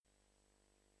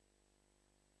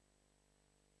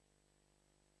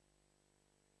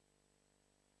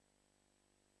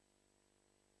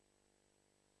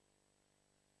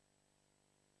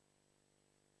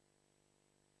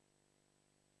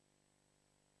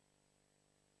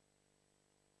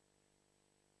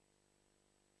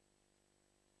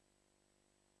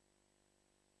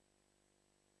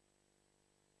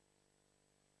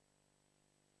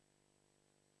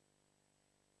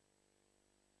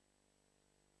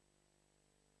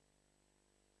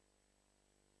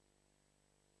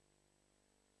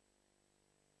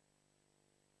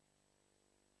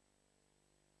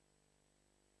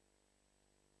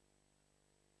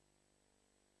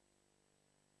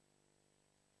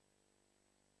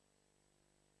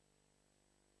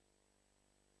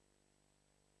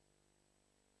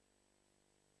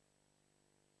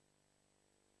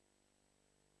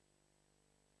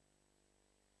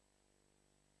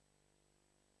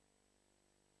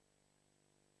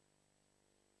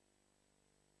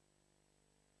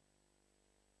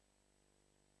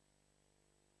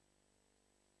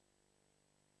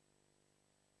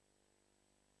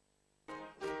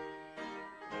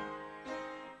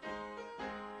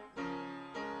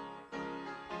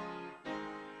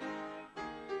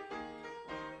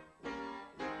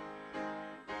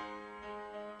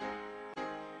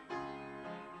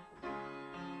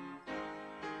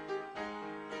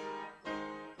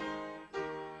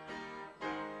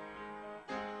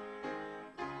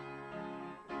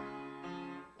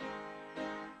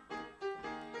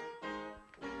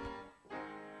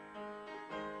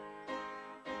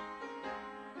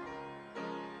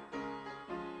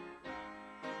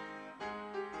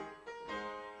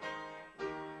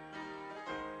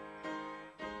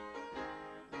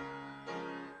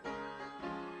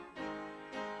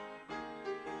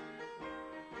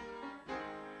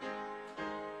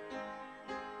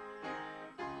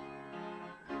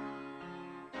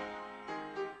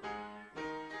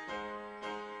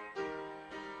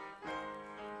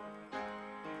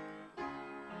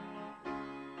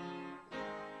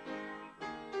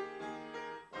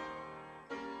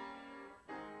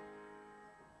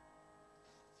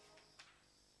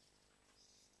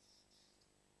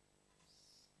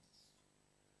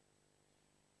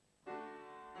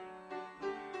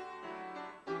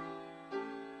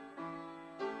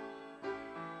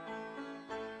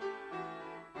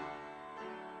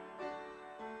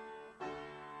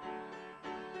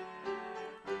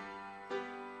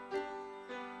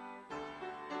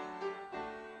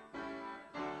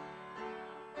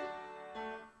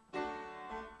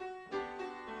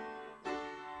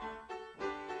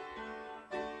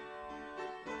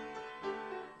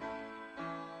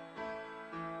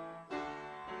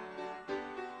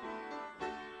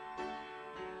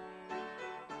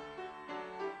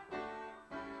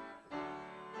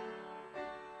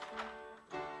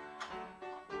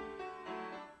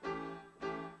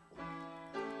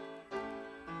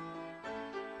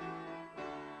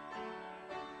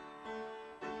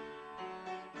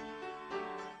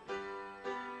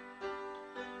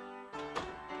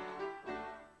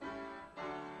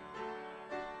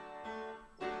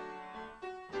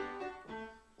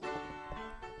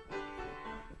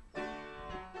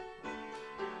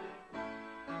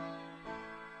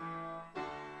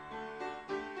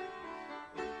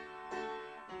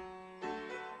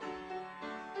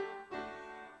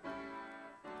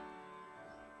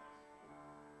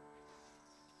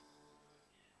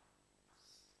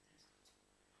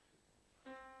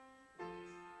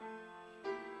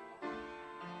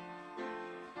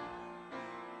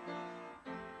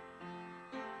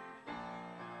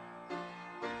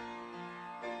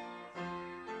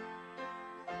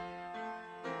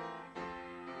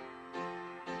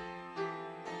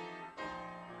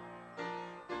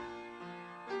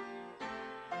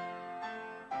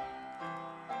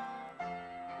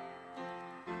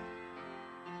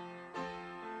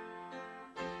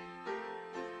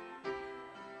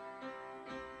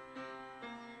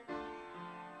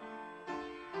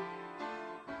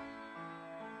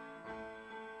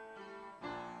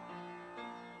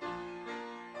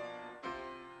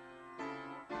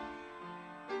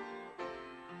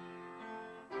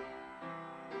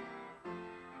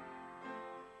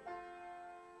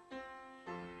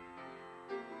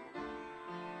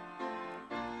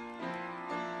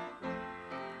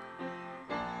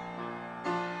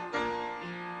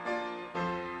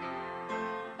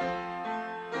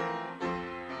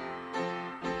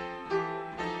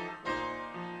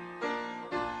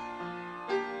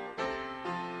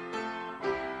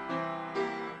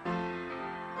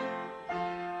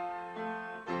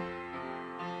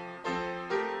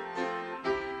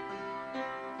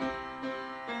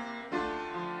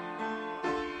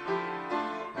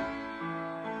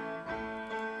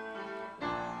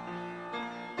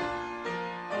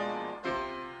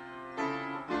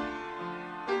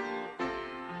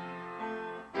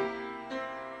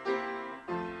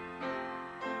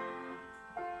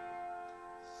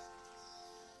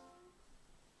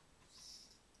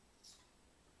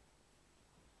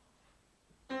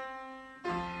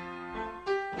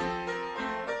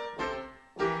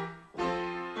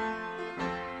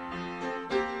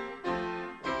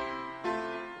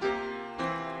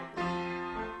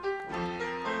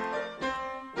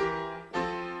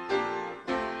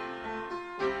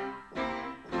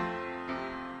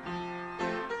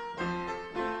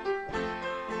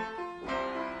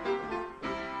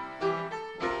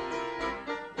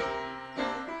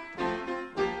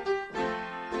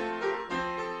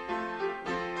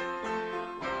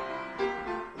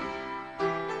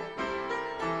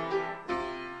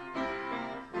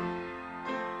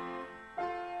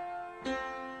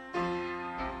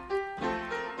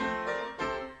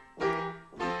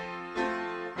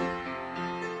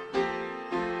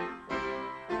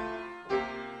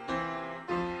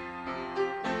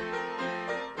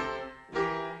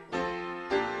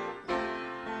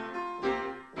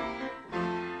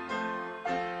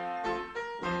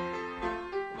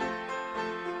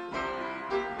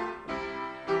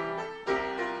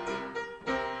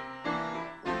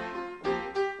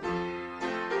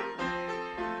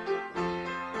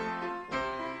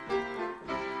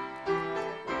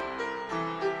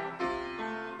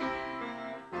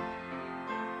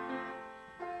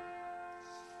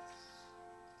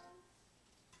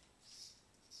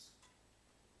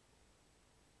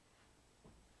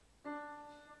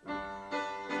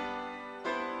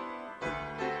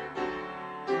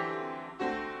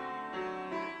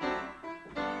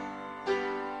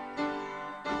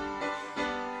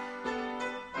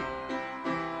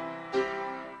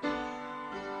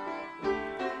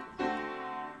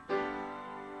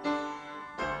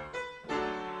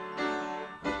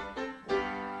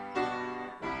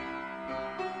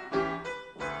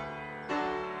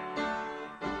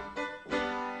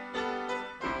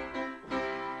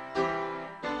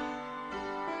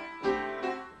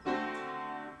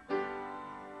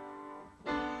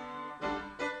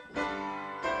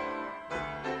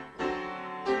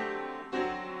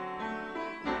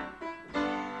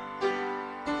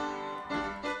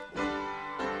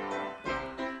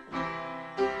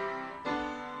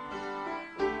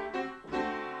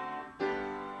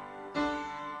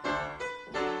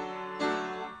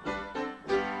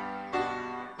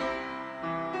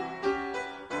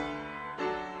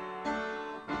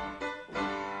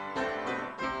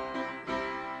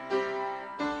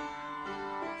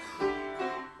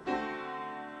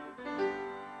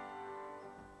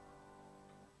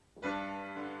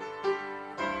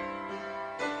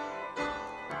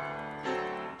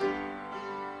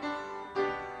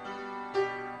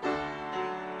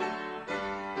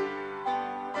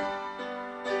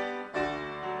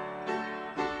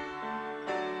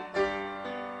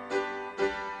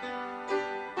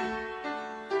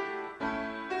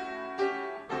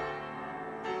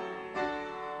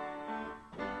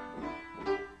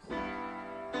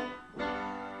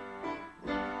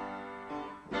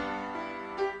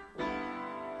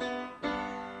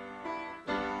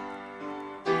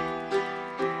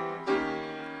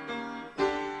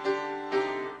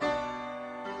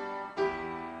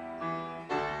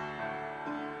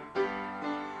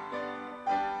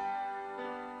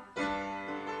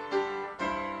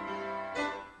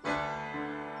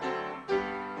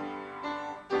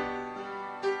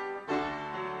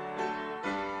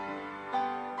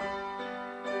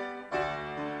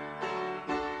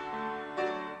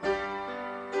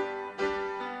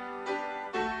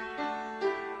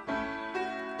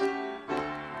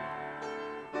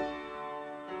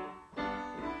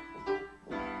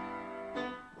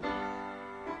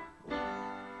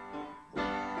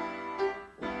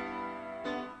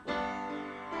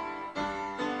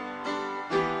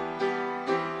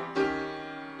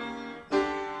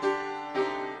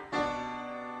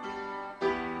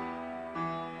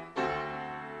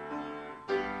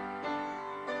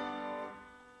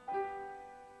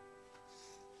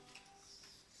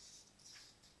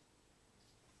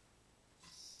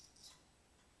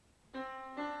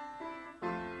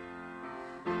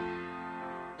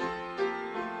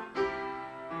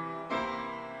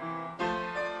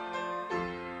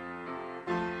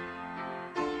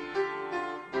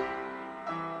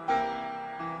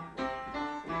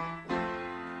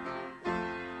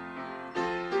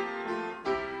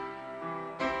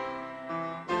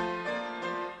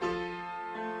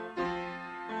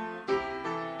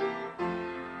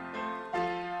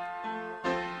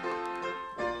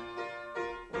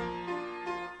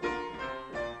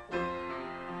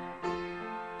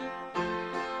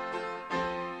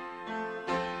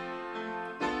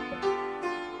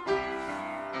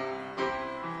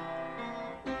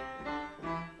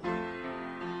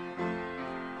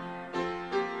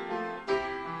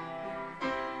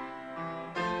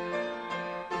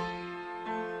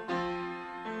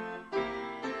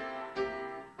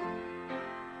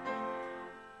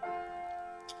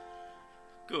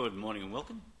Good morning and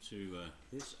welcome to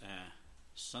this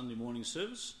Sunday morning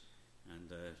service, and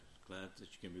glad that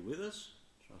you can be with us.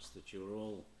 Trust that you're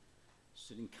all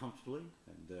sitting comfortably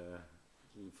and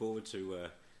looking forward to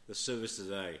the service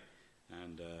today,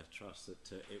 and trust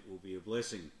that it will be a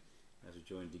blessing as we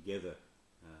join together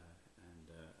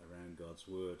and around God's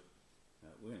Word.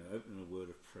 We're going to open a word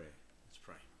of prayer. Let's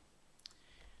pray.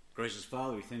 Gracious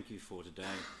Father, we thank you for today.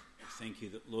 Thank you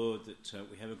that, Lord, that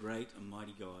we have a great and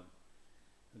mighty God.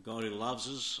 A God who loves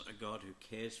us, a God who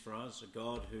cares for us, a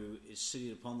God who is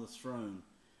seated upon the throne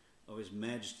of his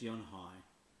majesty on high,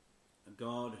 a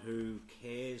God who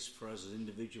cares for us as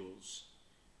individuals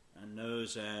and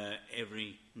knows our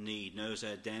every need, knows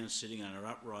our down-sitting and our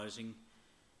uprising,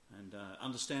 and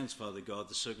understands, Father God,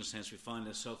 the circumstance we find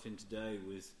ourselves in today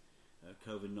with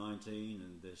COVID-19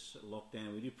 and this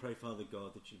lockdown. We do pray, Father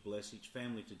God, that you bless each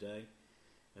family today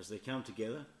as they come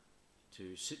together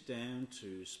to sit down,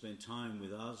 to spend time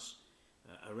with us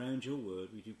around your word.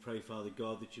 We do pray, Father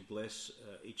God, that you bless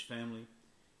each family,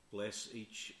 bless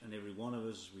each and every one of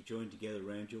us as we join together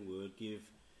around your word. Give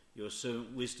your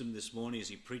servant wisdom this morning as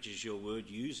he preaches your word.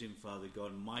 Use him, Father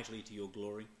God, mightily to your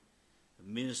glory.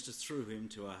 And minister through him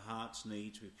to our heart's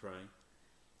needs, we pray.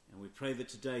 And we pray that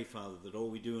today, Father, that all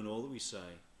we do and all that we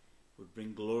say would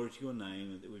bring glory to your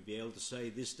name, and that we'd be able to say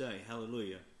this day,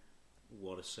 hallelujah,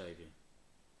 what a Saviour.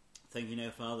 Thank you now,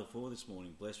 Father, for this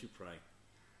morning. Bless, we pray.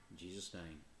 In Jesus'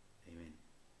 name, amen.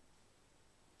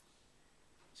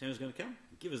 Sam's going to come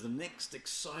and give us the next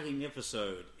exciting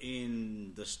episode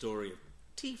in the story of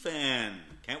T-Fan.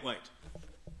 Can't wait.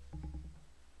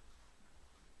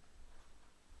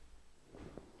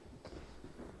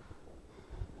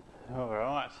 All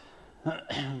right.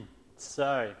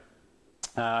 So,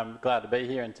 I'm glad to be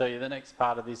here and tell you the next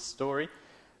part of this story.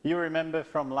 You remember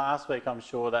from last week, I'm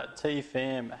sure, that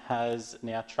T-Fam has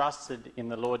now trusted in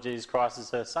the Lord Jesus Christ as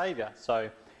her saviour.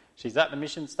 So she's at the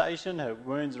mission station, her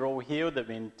wounds are all healed, they've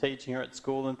been teaching her at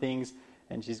school and things,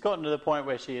 and she's gotten to the point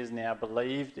where she has now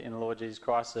believed in the Lord Jesus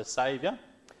Christ as saviour,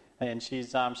 and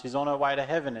she's on her way to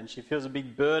heaven, and she feels a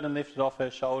big burden lifted off her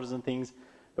shoulders and things.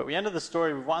 But we ended the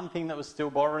story with one thing that was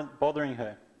still bothering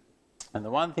her. And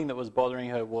the one thing that was bothering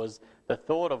her was the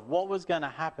thought of what was going to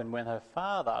happen when her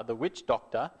father, the witch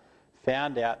doctor,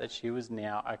 found out that she was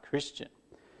now a Christian.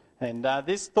 And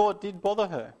this thought did bother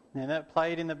her. And that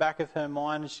played in the back of her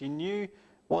mind. She knew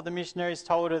what the missionaries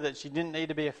told her, that she didn't need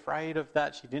to be afraid of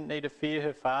that. She didn't need to fear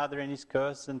her father and his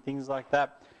curse and things like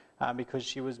that because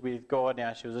she was with God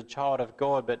now. She was a child of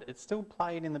God, but it still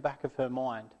played in the back of her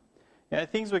mind. You know,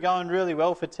 things were going really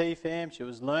well for T-Fam. She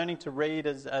was learning to read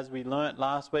as we learnt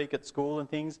last week at school and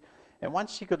things. And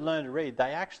once she could learn to read,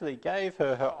 they actually gave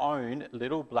her her own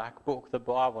little black book, the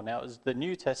Bible. Now, it was the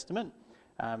New Testament.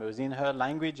 It was in her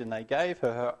language, and they gave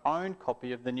her her own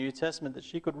copy of the New Testament that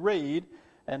she could read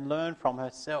and learn from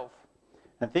herself.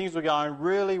 And things were going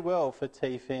really well for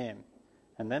T-Fam.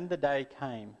 And then the day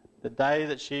came, the day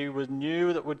that she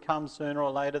knew that would come sooner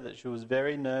or later, that she was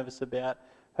very nervous about.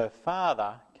 Her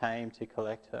father came to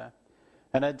collect her.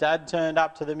 And her dad turned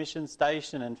up to the mission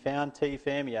station and found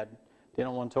T-Fam. He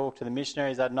didn't want to talk to the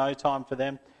missionaries, had no time for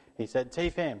them. He said,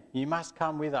 T-Fam, you must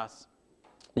come with us.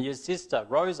 Your sister,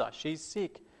 Rosa, she's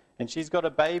sick. And she's got a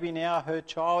baby now. Her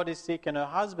child is sick and her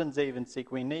husband's even sick.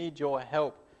 We need your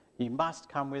help. You must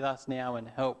come with us now and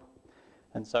help.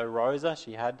 And so Rosa,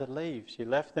 she had to leave. She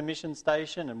left the mission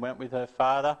station and went with her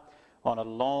father on a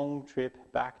long trip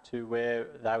back to where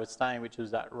they were staying, which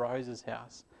was at Rosa's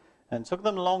house. And it took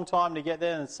them a long time to get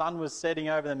there, and the sun was setting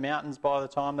over the mountains by the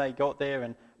time they got there.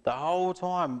 And the whole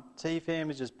time, T-Fam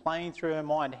was just playing through her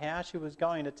mind how she was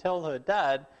going to tell her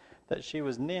dad that she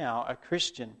was now a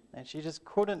Christian. And she just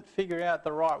couldn't figure out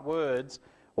the right words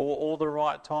or the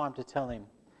right time to tell him.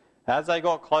 As they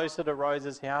got closer to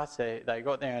Rosa's house, they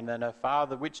got there, and then her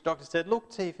father, the witch doctor, said,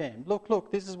 look, T-Fam,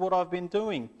 look, this is what I've been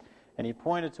doing. And he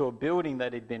pointed to a building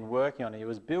that he'd been working on. He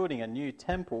was building a new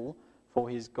temple for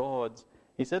his gods.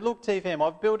 He said, look, T-Fam,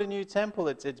 I've built a new temple.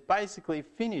 It's basically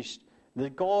finished. The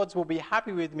gods will be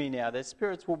happy with me now. Their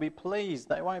spirits will be pleased.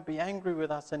 They won't be angry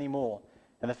with us anymore.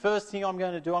 And the first thing I'm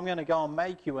going to do, I'm going to go and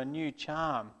make you a new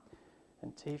charm.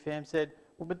 And T-Fam said,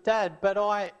 well, but Dad,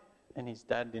 And his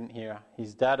dad didn't hear her.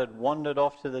 His dad had wandered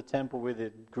off to the temple with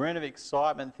a grin of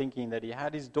excitement, thinking that he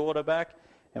had his daughter back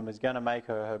and was going to make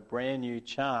her her brand new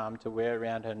charm to wear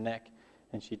around her neck.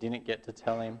 And she didn't get to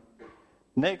tell him.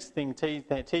 Next thing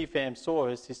T-Fam saw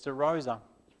her sister Rosa.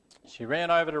 She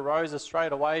ran over to Rosa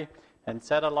straight away and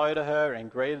said hello to her and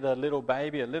greeted her little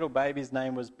baby. Her little baby's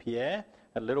name was Pierre,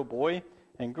 a little boy,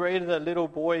 and greeted her little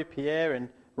boy Pierre. And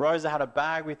Rosa had a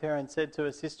bag with her and said to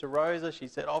her sister Rosa, she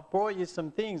said, I've brought you some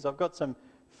things. I've got some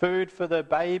food for the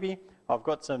baby. I've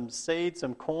got some seed,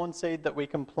 some corn seed that we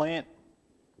can plant.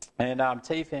 And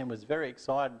T-Fam was very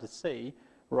excited to see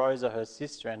Rosa, her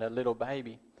sister, and her little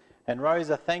baby. And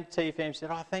Rosa thanked T-Fam. She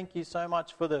said, "Oh, thank you so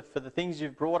much for the things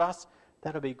you've brought us.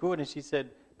 That'll be good." And she said,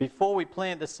 "Before we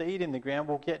plant the seed in the ground,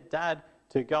 we'll get Dad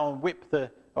to go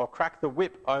and crack the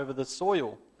whip over the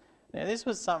soil." Now, this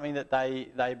was something that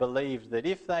they believed, that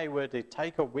if they were to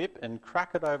take a whip and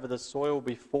crack it over the soil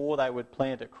before they would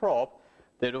plant a crop,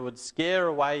 that it would scare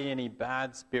away any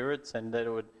bad spirits, and that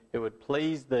it would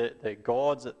please the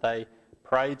gods that they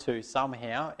pray to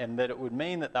somehow, and that it would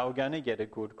mean that they were going to get a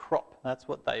good crop. That's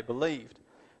what they believed.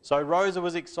 So Rosa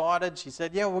was excited. She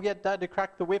said, "Yeah, we'll get Dad to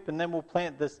crack the whip and then we'll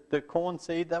plant the corn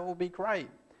seed. That will be great."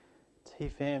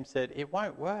 T-Fam said, "It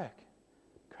won't work.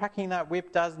 Cracking that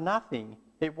whip does nothing.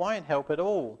 It won't help at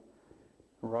all."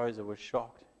 Rosa was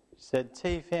shocked. She said,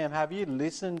 "T-Fam, have you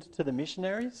listened to the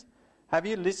missionaries? Have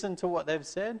you listened to what they've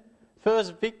said?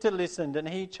 First Victor listened and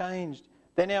he changed.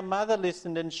 Then our mother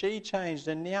listened and she changed.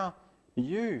 And now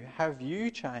have you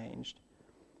changed?"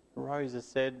 Rosa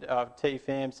said,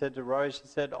 T-Fam said to Rose, she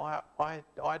said,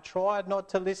 I tried not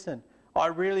to listen. I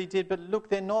really did. But look,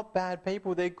 they're not bad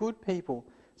people. They're good people.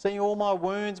 Seeing all my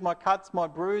wounds, my cuts, my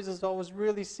bruises, I was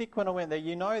really sick when I went there.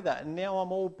 You know that. And now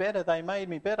I'm all better. They made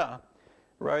me better.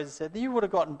 Rosa said, "You would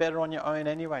have gotten better on your own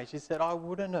anyway." She said, "I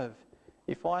wouldn't have.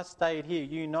 If I stayed here,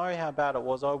 you know how bad it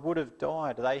was. I would have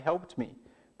died. They helped me.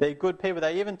 They're good people.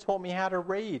 They even taught me how to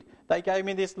read. They gave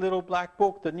me this little black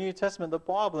book, the New Testament, the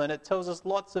Bible, and it tells us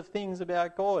lots of things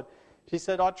about God." She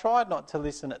said, "I tried not to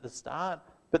listen at the start,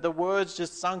 but the words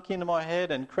just sunk into my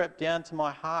head and crept down to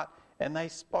my heart, and they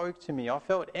spoke to me. I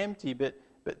felt empty, but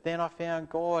then I found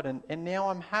God, and now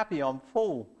I'm happy. I'm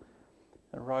full."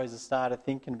 And Rosa started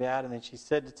thinking about it, and then she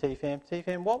said to T-Fam,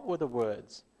 "T-Fam, what were the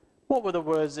words? What were the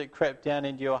words that crept down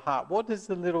into your heart? What does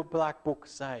the little black book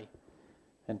say?"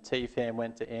 And T-Fam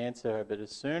went to answer her, but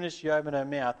as soon as she opened her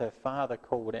mouth, her father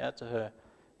called out to her.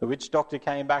 The witch doctor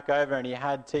came back over and he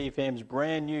had T-Fam's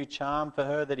brand new charm for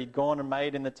her that he'd gone and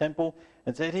made in the temple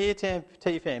and said, "Here,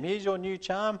 T-Fam, here's your new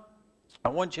charm. I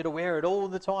want you to wear it all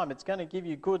the time. It's going to give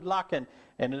you good luck and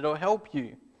it'll help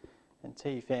you." And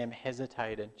T-Fam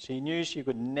hesitated. She knew she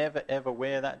could never ever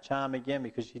wear that charm again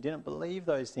because she didn't believe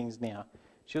those things now.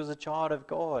 She was a child of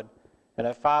God. And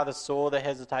her father saw the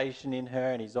hesitation in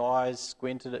her and his eyes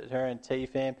squinted at her, and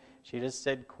T-Fam, she just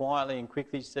said quietly and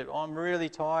quickly, she said, "I'm really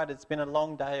tired. It's been a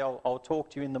long day. I'll talk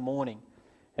to you in the morning."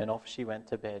 And off she went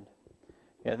to bed.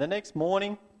 The next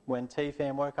morning, when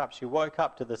T-Fam woke up, she woke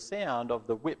up to the sound of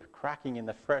the whip cracking in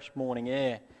the fresh morning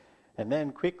air. And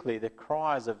then quickly the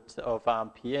cries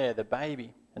of Pierre, the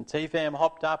baby. And T-Fam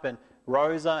hopped up, and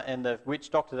Rosa and the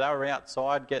witch doctor, they were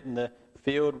outside getting the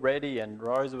field ready, and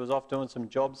Rosa was off doing some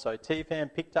jobs. So T-Fam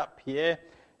picked up Pierre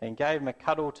and gave him a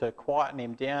cuddle to quieten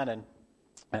him down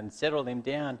and settle him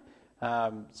down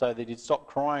so that he'd stop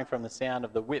crying from the sound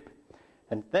of the whip.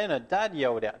 And then her dad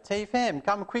yelled out, "T-Fam,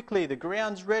 come quickly, the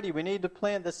ground's ready, we need to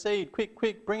plant the seed,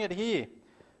 quick, bring it here."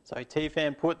 So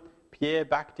T-Fam put Pierre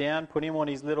back down, put him on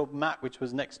his little mat which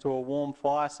was next to a warm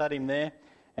fire, sat him there,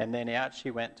 and then out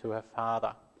she went to her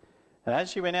father. And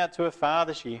as she went out to her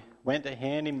father, she went to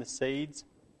hand him the seeds,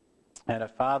 and her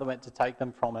father went to take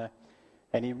them from her.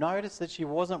 And he noticed that she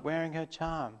wasn't wearing her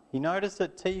charm. He noticed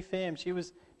that T-Fam, she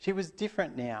was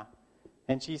different now.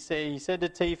 And he said to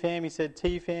T-Fam,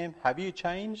 "T-Fam, have you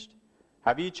changed?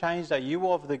 Have you changed? Are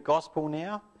you of the gospel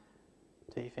now?"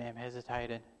 T-Fam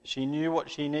hesitated. She knew what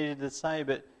she needed to say,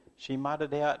 but she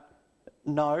muttered out,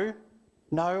 No,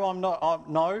 I'm not,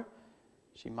 no."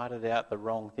 She muttered out the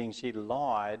wrong thing. She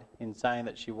lied in saying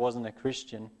that she wasn't a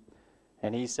Christian.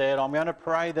 And he said, "I'm going to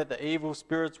pray that the evil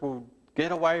spirits will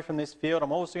get away from this field.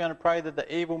 I'm also going to pray that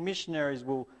the evil missionaries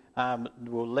will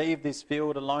leave this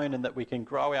field alone and that we can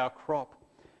grow our crop."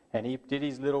 And he did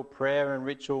his little prayer and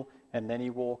ritual, and then he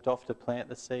walked off to plant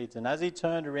the seeds. And as he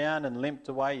turned around and limped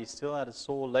away, he still had a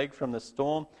sore leg from the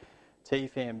storm.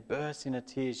 T-Fam burst into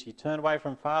tears. She turned away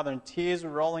from father and tears were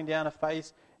rolling down her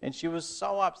face, and she was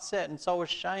so upset and so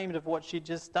ashamed of what she'd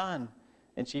just done.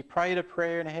 And she prayed a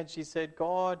prayer in her head. She said,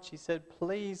 "God," she said,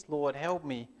 "please, Lord, help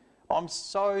me. I'm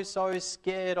so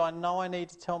scared. I know I need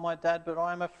to tell my dad, but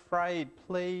I'm afraid.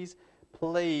 Please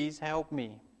help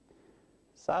me."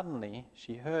 Suddenly,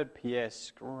 she heard Pierre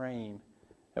scream.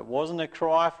 It wasn't a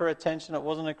cry for attention. It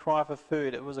wasn't a cry for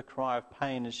food. It was a cry of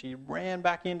pain. And she ran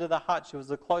back into the hut. She was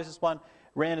the closest one,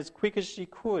 ran as quick as she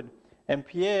could. And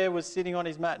Pierre was sitting on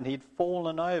his mat and he'd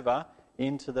fallen over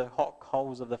into the hot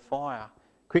coals of the fire.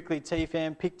 Quickly,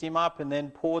 T-Fam picked him up and then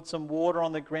poured some water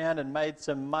on the ground and made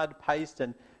some mud paste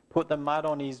and put the mud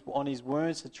on his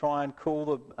wounds to try and cool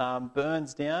the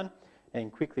burns down.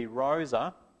 And quickly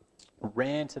Rosa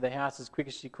ran to the house as quick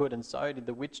as she could, and so did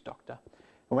the witch doctor.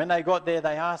 And when they got there,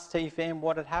 they asked T-Fam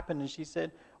what had happened, and she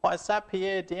said, I sat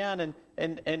Pierre down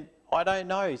and I don't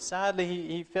know. Sadly,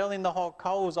 he fell in the hot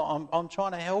coals. I'm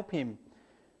trying to help him.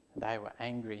 And they were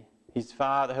angry.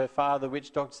 Her father, the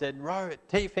witch doctor, said,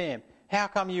 T-Fam, how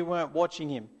come you weren't watching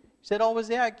him? He said, I was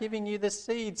out giving you the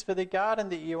seeds for the garden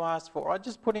that you asked for. I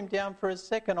just put him down for a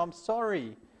second. I'm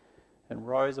sorry. And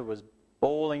Rosa was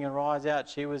bawling her eyes out.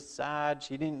 She was sad.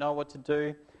 She didn't know what to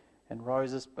do. And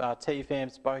T-Fam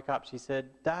spoke up. She said,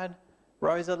 Dad,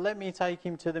 Rosa, let me take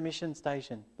him to the mission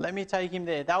station. Let me take him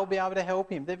there. They'll be able to help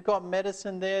him. They've got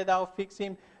medicine there. They'll fix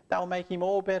him. They'll make him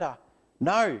all better.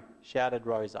 No, shouted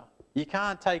Rosa. You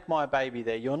can't take my baby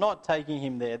there. You're not taking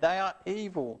him there. They are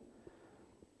evil.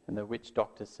 And the witch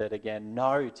doctor said again,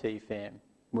 no, T-Fam.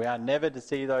 We are never to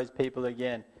see those people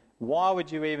again. Why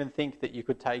would you even think that you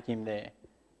could take him there?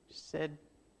 She said,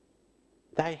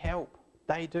 they help.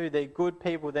 They do. They're good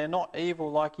people. They're not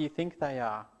evil like you think they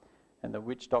are. And the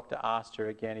witch doctor asked her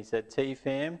again. He said,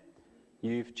 T-Fam,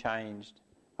 you've changed.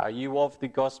 Are you of the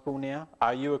gospel now?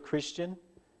 Are you a Christian?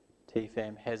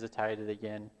 T-Fam hesitated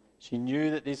again. She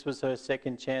knew that this was her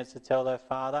second chance to tell her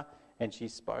father, and she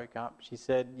spoke up. She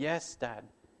said, yes, Dad.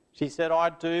 She said, I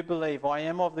do believe. I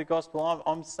am of the gospel.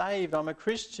 I'm saved. I'm a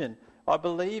Christian. I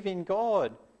believe in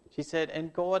God. She said,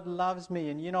 and God loves me.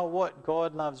 And you know what?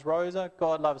 God loves Rosa,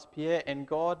 God loves Pierre, and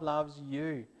God loves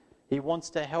you. He wants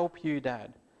to help you,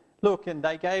 Dad. Look, and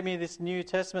they gave me this New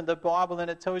Testament, the Bible, and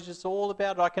it tells us all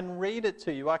about it. I can read it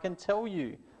to you. I can tell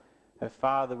you. Her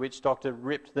father, the witch doctor,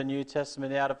 ripped the New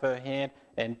Testament out of her hand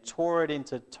and tore it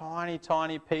into tiny,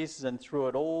 tiny pieces and threw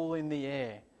it all in the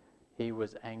air. He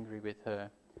was angry with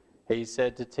her. He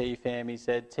said to T-Fam,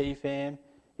 T-Fam,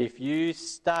 if you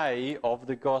stay of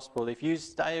the gospel, if you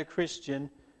stay a Christian,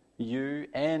 you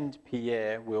and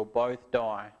Pierre will both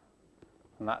die.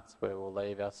 And that's where we'll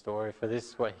leave our story for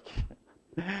this week.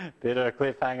 Bit of a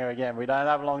cliffhanger again. We don't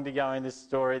have long to go in this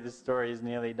story. This story is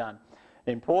nearly done.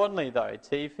 Importantly, though,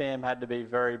 T-Fam had to be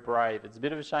very brave. It's a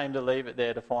bit of a shame to leave it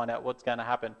there to find out what's going to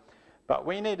happen. But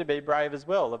we need to be brave as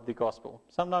well of the gospel.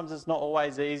 Sometimes it's not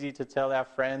always easy to tell our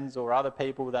friends or other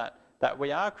people that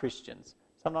we are Christians.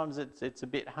 Sometimes it's a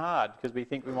bit hard because we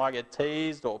think we might get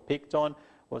teased or picked on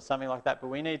or something like that. But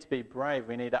we need to be brave.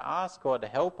 We need to ask God to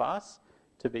help us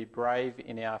to be brave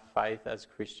in our faith as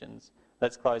Christians.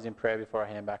 Let's close in prayer before I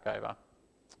hand back over.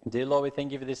 Dear Lord, we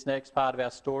thank you for this next part of our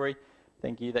story.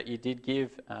 Thank you that you did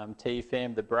give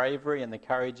T-Fam the bravery and the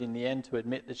courage in the end to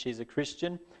admit that she's a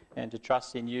Christian and to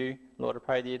trust in you. Lord, I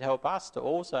pray that you'd help us to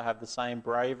also have the same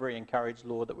bravery and courage,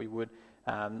 Lord, that we would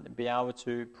be able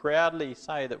to proudly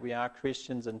say that we are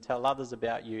Christians and tell others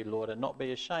about you, Lord, and not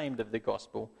be ashamed of the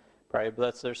gospel. Pray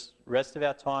bless the rest of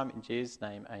our time. In Jesus'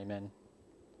 name, amen.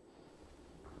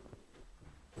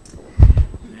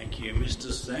 Thank you,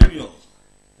 Mr. Samuel.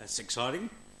 That's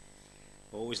exciting.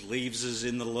 Always leaves us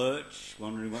in the lurch,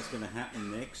 wondering what's going to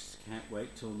happen next. Can't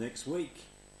wait till next week.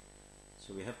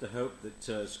 So we have to hope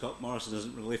that Scott Morrison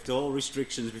doesn't lift all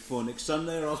restrictions before next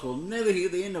Sunday, or else we'll never hear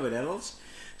the end of it, adults.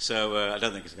 So I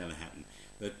don't think it's going to happen.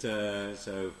 But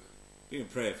so be in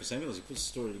prayer for Samuel as he puts the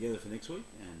story together for next week,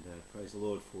 and praise the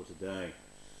Lord for today.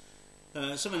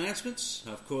 Some announcements.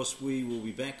 Of course, we will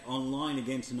be back online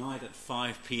again tonight at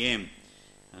 5 p.m.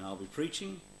 and I'll be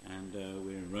preaching. And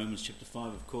we're in Romans chapter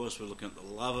 5, of course. We're looking at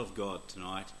the love of God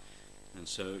tonight. And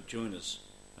so join us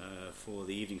for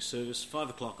the evening service, 5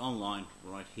 o'clock online,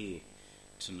 right here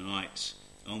tonight.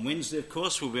 On Wednesday, of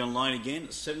course, we'll be online again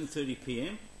at 7:30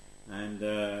 p.m. And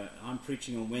I'm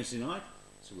preaching on Wednesday night.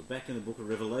 So we're back in the book of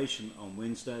Revelation on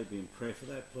Wednesday. Be in prayer for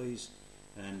that, please.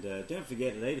 And don't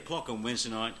forget, at 8 o'clock on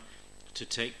Wednesday night, to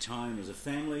take time as a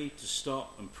family to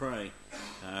stop and pray.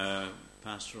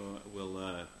 Pastor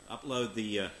will upload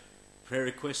the prayer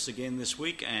requests again this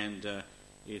week, and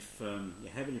if you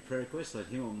have any prayer requests, let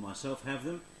him or myself have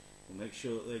them. We'll make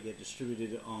sure that they get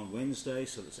distributed on Wednesday,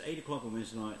 so it's 8 o'clock on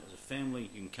Wednesday night. As a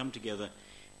family, you can come together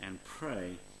and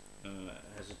pray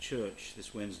as a church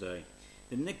this Wednesday.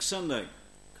 Then next Sunday,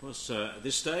 of course, at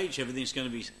this stage, everything's going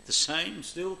to be the same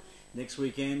still next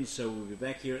weekend, so we'll be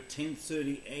back here at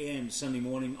 10:30 a.m. Sunday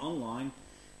morning online.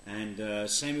 And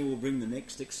Samuel will bring the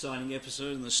next exciting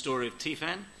episode in the story of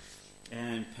T-Fam.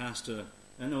 And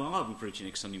I'll be preaching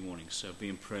next Sunday morning, so be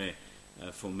in prayer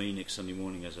for me next Sunday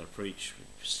morning as I preach.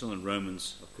 We're still in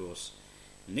Romans, of course.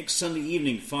 And next Sunday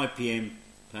evening, 5 p.m,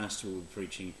 Pastor will be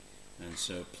preaching. And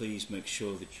so please make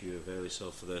sure that you avail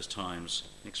yourself for those times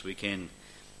next weekend.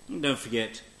 And don't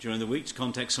forget, during the week, to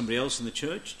contact somebody else in the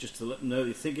church, just to let them know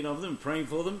you're thinking of them, praying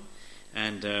for them.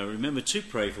 And remember to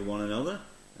pray for one another.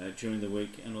 during the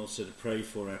week, and also to pray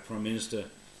for our Prime Minister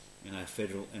and our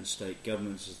federal and state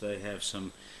governments as they have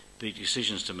some big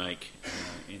decisions to make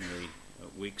in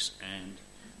the weeks and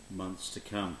months to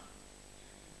come.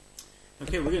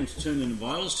 Okay, we're going to turn in the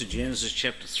Bibles to Genesis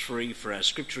chapter 3 for our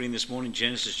scripture reading this morning.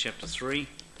 Genesis chapter 3.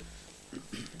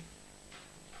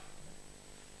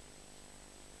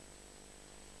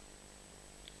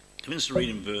 I'm going to read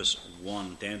in verse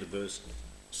 1 down to verse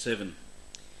 7.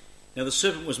 Now the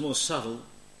serpent was more subtle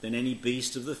than any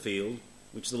beast of the field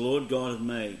which the Lord God had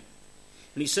made.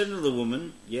 And he said unto the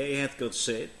woman, Yea, hath God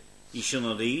said, Ye shall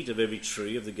not eat of every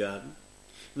tree of the garden?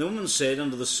 And the woman said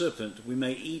unto the serpent, We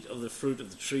may eat of the fruit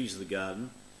of the trees of the garden,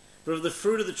 but of the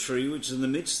fruit of the tree which is in the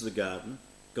midst of the garden,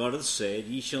 God hath said,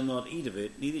 Ye shall not eat of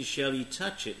it, neither shall ye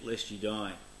touch it, lest ye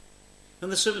die.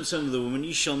 And the serpent said unto the woman,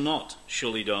 Ye shall not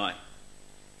surely die.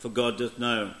 For God doth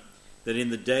know that in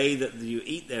the day that you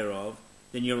eat thereof,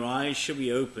 then your eyes shall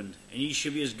be opened, and ye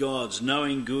shall be as gods,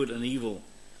 knowing good and evil.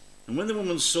 And when the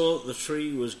woman saw that the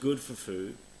tree was good for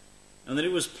food, and that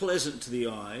it was pleasant to the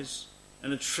eyes,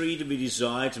 and a tree to be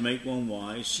desired to make one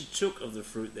wise, she took of the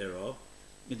fruit thereof,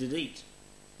 and did eat,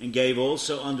 and gave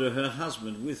also unto her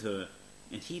husband with her,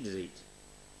 and he did eat.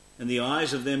 And the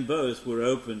eyes of them both were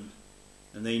opened,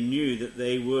 and they knew that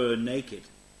they were naked.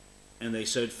 And they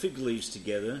sewed fig leaves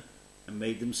together, and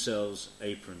made themselves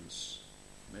aprons.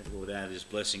 May the Lord add his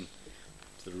blessing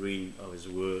to the reading of his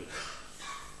word. So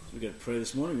we're going to pray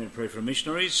this morning. We're going to pray for our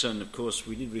missionaries. And of course,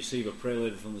 we did receive a prayer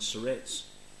letter from the Surretts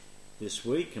this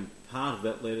week. And part of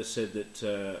that letter said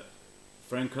that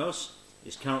Francos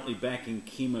is currently back in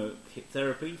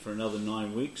chemotherapy for another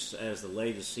 9 weeks, as the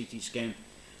latest CT scan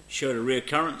showed a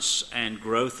reoccurrence and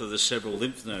growth of the several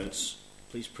lymph nodes.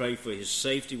 Please pray for his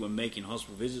safety when making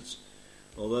hospital visits.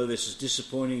 Although this is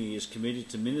disappointing, he is committed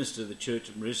to minister to the Church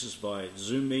of Mauritius via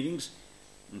Zoom meetings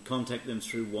and contact them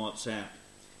through WhatsApp.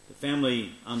 The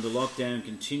family under lockdown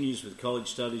continues with college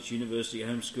studies, university,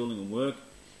 homeschooling and work,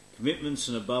 commitments,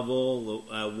 and above all,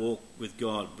 our walk with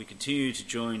God. We continue to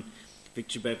join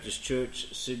Victory Baptist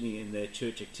Church Sydney in their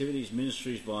church activities,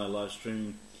 ministries via live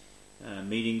streaming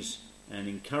meetings, and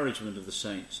encouragement of the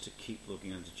saints to keep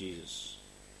looking unto Jesus.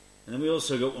 And then we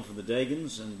also got one from the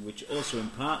Dagans, and which also in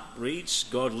part reads,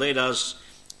 God led us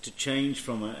to change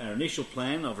from our initial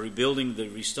plan of rebuilding the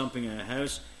restumping our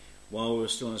house while we were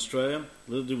still in Australia.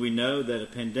 Little did we know that a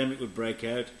pandemic would break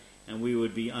out and we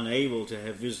would be unable to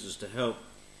have visitors to help.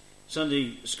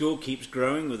 Sunday school keeps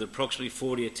growing with approximately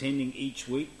 40 attending each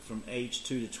week from age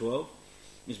 2 to 12.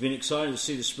 It's been exciting to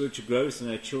see the spiritual growth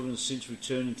in our children since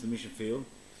returning to the mission field.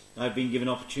 I've been given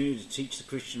opportunity to teach the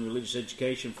Christian religious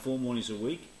education 4 mornings a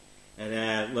week at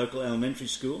our local elementary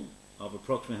school of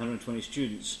approximately 120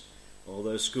 students,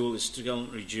 although school is still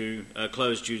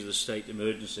closed due to the state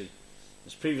emergency.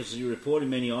 As previously reported,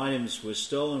 many items were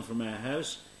stolen from our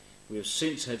house. We have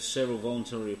since had several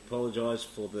voluntarily apologise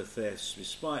for the thefts.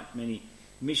 Despite many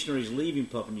missionaries leaving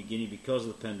Papua New Guinea because of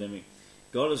the pandemic,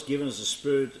 God has given us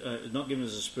not given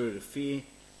us a spirit of fear,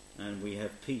 and we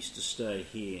have peace to stay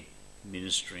here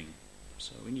ministering.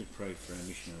 So we need to pray for our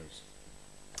missionaries.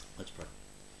 Let's pray.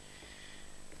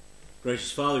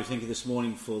 Gracious Father, we thank you this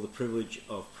morning for the privilege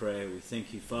of prayer. We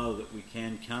thank you, Father, that we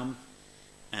can come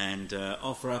and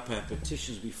offer up our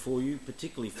petitions before you,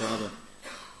 particularly, Father,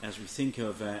 as we think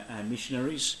of our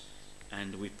missionaries,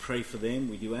 and we pray for them.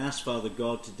 We do ask, Father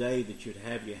God, today that you'd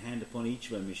have your hand upon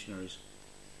each of our missionaries.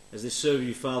 As they serve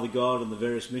you, Father God, on the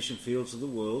various mission fields of the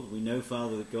world, we know,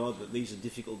 Father God, that these are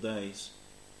difficult days.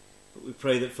 But we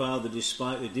pray that, Father,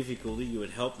 despite the difficulty, you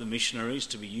would help the missionaries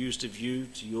to be used of you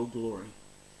to your glory.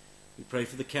 We pray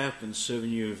for the captains serving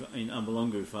you in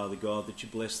Umbulungu, Father God, that you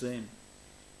bless them.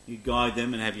 You guide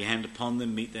them and have your hand upon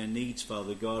them, meet their needs,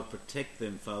 Father God. Protect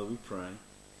them, Father, we pray.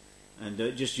 And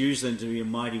just use them to be a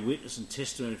mighty witness and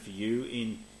testimony for you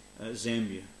in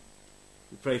Zambia.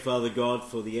 We pray, Father God,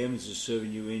 for the Evanses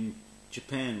serving you in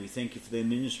Japan. We thank you for their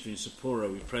ministry in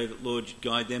Sapporo. We pray that, Lord, you'd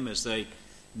guide them as they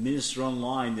minister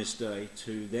online this day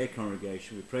to their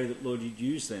congregation. We pray that, Lord, you'd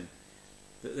use them,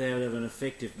 that they would have an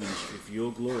effective ministry for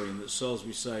your glory, and that souls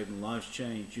be saved and lives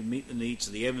changed. You meet the needs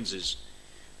of the Evanses.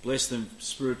 Bless them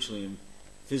spiritually and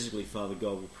physically, Father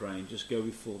God, we pray, and just go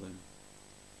before them.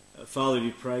 Father,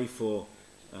 we pray for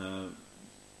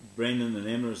Brendan and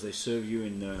Emma as they serve you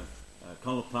in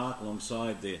Connell Park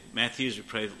alongside the Matthews. We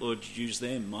pray that, Lord, you use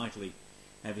them mightily.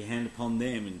 Have your hand upon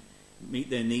them and meet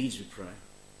their needs, we pray.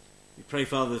 We pray,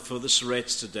 Father, for the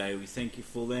Surretts today. We thank you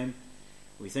for them.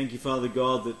 We thank you, Father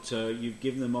God, that you've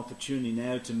given them opportunity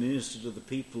now to minister to the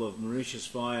people of Mauritius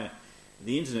via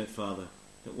the internet, Father,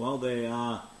 that while they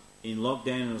are in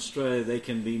lockdown in Australia, they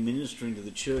can be ministering to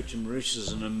the church in Mauritius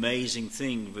is an amazing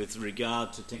thing with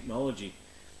regard to technology.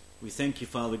 We thank you,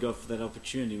 Father God, for that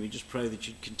opportunity. We just pray that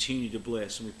you'd continue to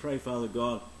bless. And we pray, Father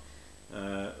God,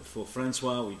 for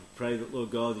Francois. We pray that,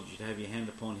 Lord God, that you'd have your hand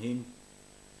upon him.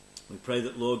 We pray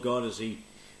that, Lord God, as he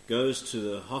goes to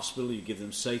the hospital, you give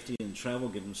them safety in travel,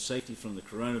 give them safety from the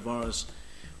coronavirus.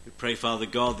 We pray, Father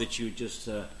God, that you would just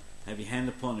have your hand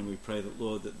upon him. We pray that,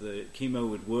 Lord, that the chemo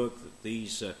would work, that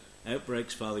these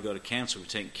outbreaks, Father God, of cancer would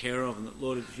be taken care of, and that,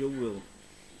 Lord, if your will,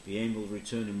 be able to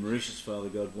return to Mauritius, Father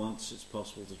God, once it's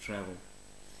possible to travel.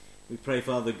 We pray,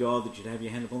 Father God, that you'd have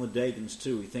your hand upon the Dagans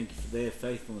too. We thank you for their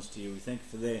faithfulness to you. We thank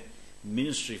you for their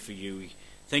ministry for you. We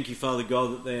thank you, Father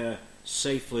God, that they are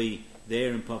safely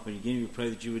there in Papua New Guinea. We pray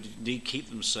that you would indeed keep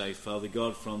them safe, Father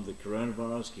God, from the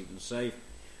coronavirus, keep them safe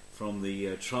from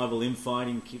the tribal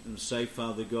infighting, keep them safe,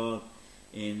 Father God,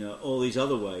 in all these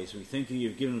other ways. We thank you,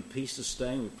 you've given them peace to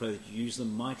stay, and we pray that you use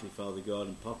them mightily, Father God,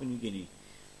 in Papua New Guinea.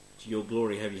 To your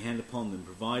glory, have your hand upon them,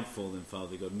 provide for them,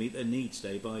 Father God, meet their needs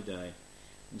day by day,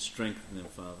 and strengthen them,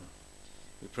 Father.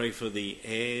 We pray for the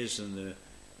heirs and the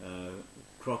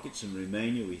Crockett's in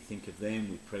Romania. We think of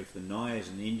them. We pray for the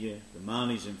Nayas in India, the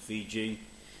Manis in Fiji.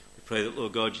 We pray that,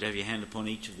 Lord God, you'd have your hand upon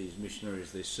each of these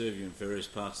missionaries. They serve you in various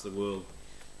parts of the world.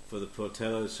 For the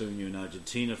Portellos serving you in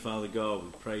Argentina, Father God, we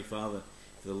pray, Father,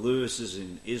 for the Lewises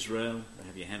in Israel,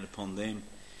 have your hand upon them.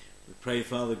 We pray,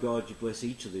 Father God, you bless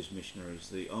each of these missionaries,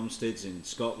 the Olmsteads in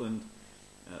Scotland.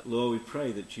 Lord, we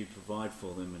pray that you provide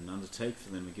for them and undertake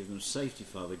for them and give them safety,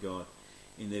 Father God,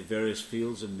 in their various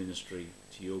fields of ministry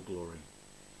to your glory.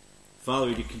 Father,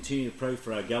 we do continue to pray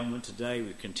for our government today.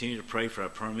 We continue to pray for our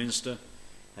Prime Minister.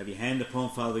 Have your hand upon,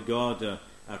 Father God,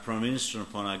 our Prime Minister, and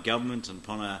upon our government and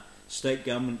upon our state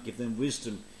government. Give them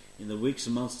wisdom in the weeks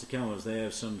and months to come as they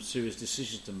have some serious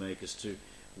decisions to make as to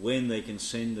when they can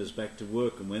send us back to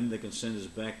work and when they can send us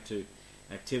back to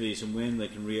activities and when they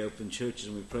can reopen churches.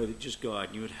 And we pray that you just guide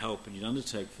and you would help and you'd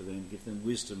undertake for them, give them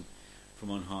wisdom from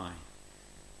on high.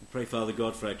 We pray, Father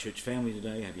God, for our church family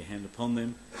today. Have your hand upon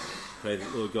them. Pray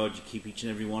that, Lord God, you keep each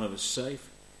and every one of us safe.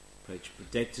 Pray that you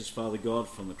protect us, Father God,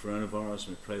 from the coronavirus.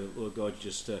 And we pray that, Lord God, you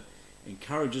just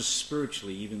encourage us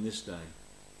spiritually even this day.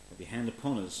 Have your hand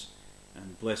upon us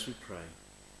and bless, we pray.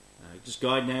 Just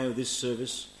guide now this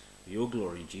service for your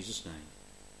glory in Jesus' name.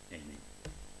 Amen.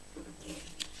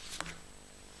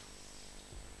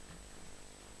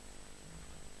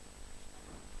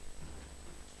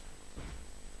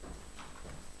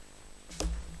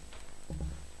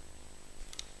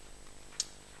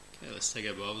 Okay, let's take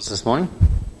our Bibles this morning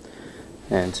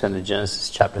and turn to Genesis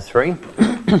chapter 3.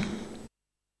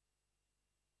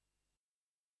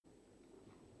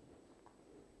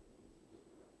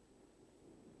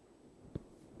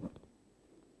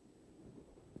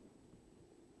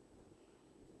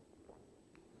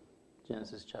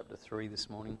 Genesis chapter 3 this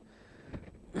morning.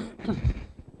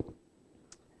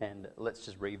 And let's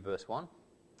just read verse 1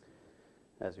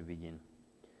 as we begin.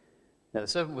 Now the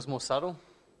serpent was more subtle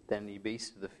than the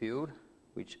beast of the field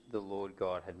which the Lord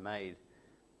God had made.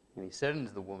 And he said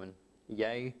unto the woman,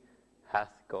 Yea,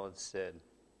 hath God said,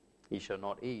 Ye shall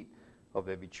not eat of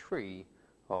every tree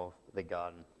of the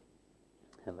garden.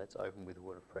 And let's open with a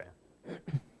word of prayer.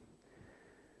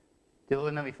 Dear Lord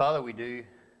and Heavenly Father, we do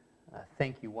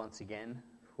thank you once again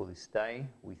for this day.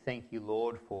 We thank you,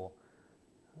 Lord, for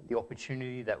the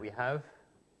opportunity that we have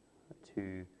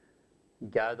to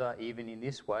gather even in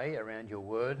this way around your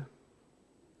word.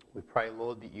 We pray,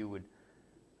 Lord, that you would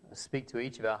speak to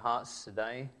each of our hearts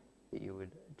today, that you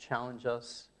would challenge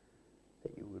us,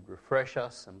 that you would refresh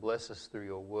us and bless us through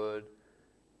your word.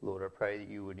 Lord, I pray that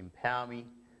you would empower me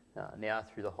now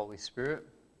through the Holy Spirit.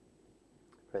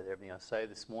 I pray that everything I say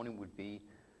this morning would be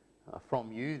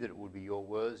from you, that it would be your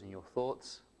words and your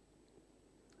thoughts,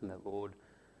 and that, Lord,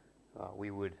 we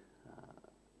would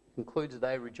conclude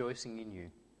today rejoicing in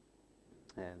you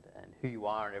and who you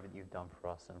are and everything you've done for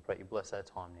us. And I pray you bless our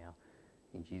time now.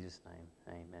 In Jesus' name,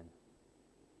 amen.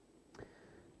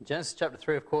 In Genesis chapter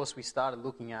 3, of course, we started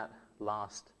looking at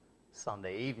last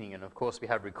Sunday evening, and of course we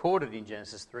have recorded in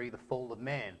Genesis 3 the fall of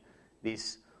man,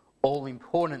 this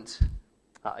all-important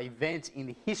event in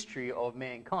the history of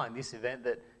mankind, this event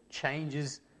that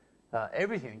changes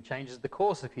everything, changes the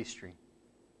course of history.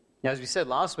 Now, as we said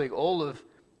last week, all of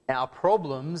our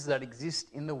problems that exist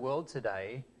in the world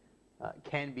today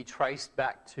can be traced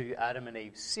back to Adam and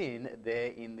Eve's sin there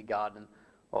in the Garden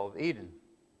of Eden.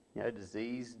 You know,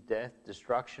 disease, death,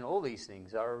 destruction, all these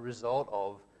things are a result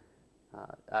of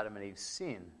Adam and Eve's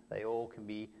sin. They all can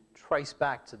be traced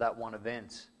back to that one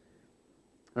event.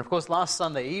 And of course, last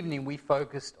Sunday evening we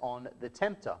focused on the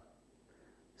tempter,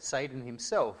 Satan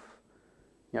himself,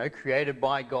 created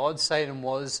by God. Satan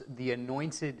was the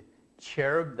anointed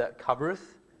cherub that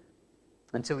covereth,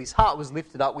 until his heart was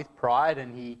lifted up with pride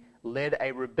and he led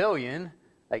a rebellion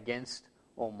against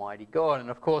Almighty God. And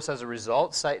of course, as a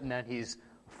result, Satan and his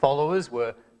followers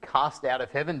were cast out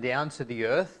of heaven down to the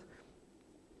earth.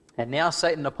 And now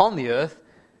Satan upon the earth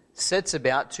sets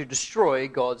about to destroy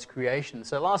God's creation.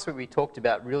 So last week we talked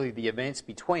about really the events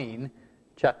between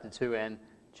chapter 2 and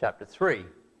chapter 3.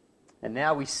 And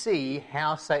now we see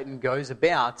how Satan goes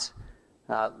about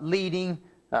leading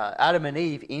Adam and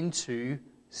Eve into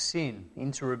sin,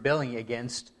 into rebelling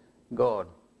against God.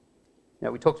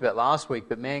 Now we talked about last week,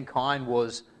 but mankind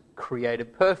was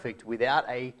created perfect without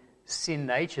a sin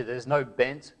nature. There's no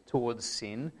bent towards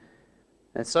sin.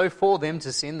 And so for them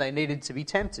to sin, they needed to be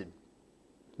tempted.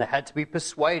 They had to be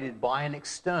persuaded by an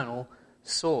external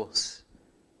source,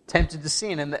 tempted to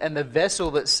sin. And the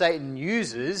vessel that Satan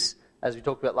uses, as we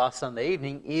talked about last Sunday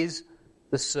evening, is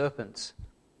the serpent.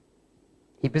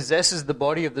 He possesses the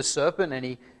body of the serpent,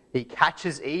 and he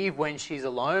catches Eve when she's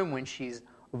alone, when she's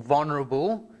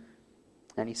vulnerable,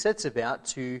 and he sets about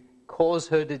to cause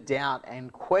her to doubt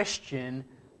and question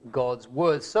God's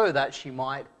word so that she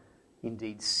might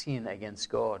indeed sin against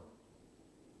God.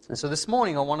 And so this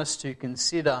morning I want us to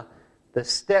consider the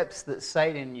steps that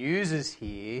Satan uses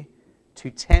here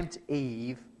to tempt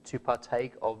Eve to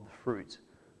partake of the fruit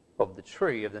of the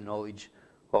tree of the knowledge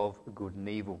of good and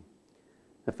evil.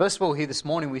 And first of all, here this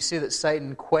morning we see that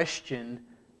Satan questioned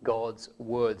God's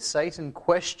word. Satan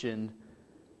questioned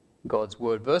God's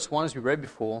word. Verse 1, as we read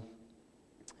before,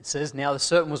 it says, "Now the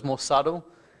serpent was more subtle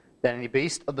than any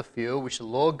beast of the field which the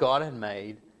Lord God had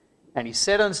made. And he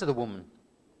said unto the woman,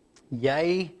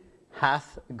 Yea,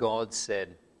 hath God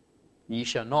said, Ye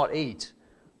shall not eat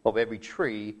of every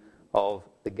tree of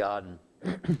the garden."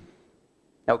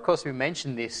 Now, of course, we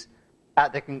mentioned this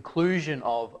at the conclusion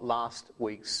of last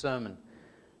week's sermon.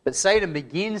 But Satan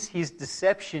begins his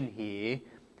deception here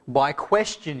by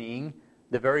questioning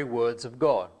the very words of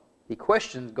God. He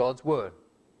questions God's word.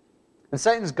 And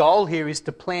Satan's goal here is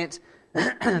to plant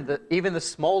even the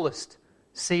smallest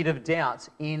seed of doubt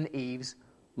in Eve's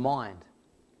mind.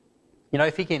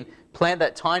 If he can plant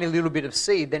that tiny little bit of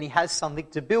seed, then he has something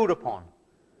to build upon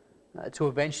to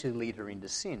eventually lead her into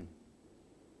sin.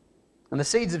 And the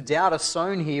seeds of doubt are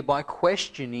sown here by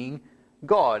questioning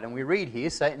God. And we read here,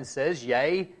 Satan says,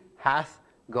 "Yea, hath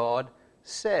God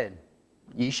said,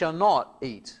 Ye shall not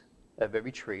eat of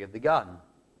every tree of the garden."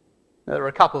 Now, there are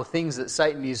a couple of things that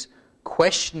Satan is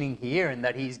questioning here and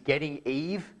that he's getting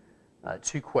Eve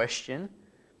to question.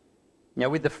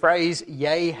 With the phrase,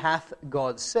 "Yea, hath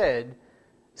God said,"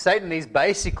 Satan is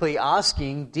basically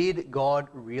asking, did God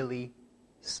really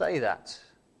say that?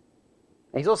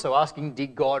 And he's also asking,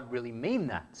 did God really mean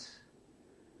that?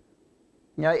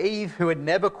 Eve, who had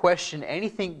never questioned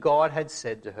anything God had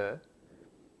said to her,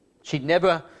 she'd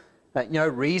never,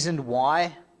 reasoned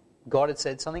why God had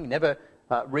said something, never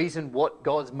reasoned what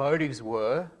God's motives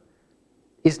were,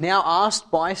 is now asked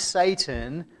by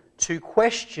Satan to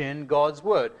question God's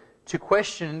word, to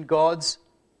question God's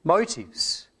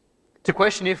motives, to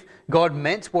question if God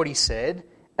meant what he said,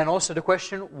 and also to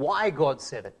question why God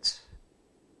said it.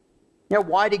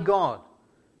 Why did God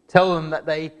tell them that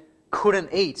they couldn't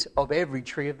eat of every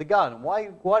tree of the garden? Why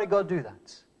did God do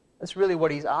that? That's really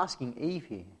what he's asking Eve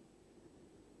here.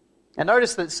 And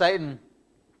notice that Satan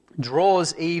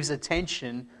draws Eve's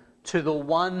attention to the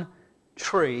one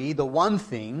tree, the one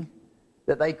thing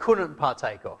that they couldn't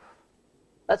partake of.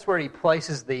 That's where he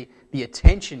places the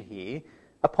attention here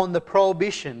upon the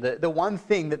prohibition, the one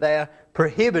thing that they are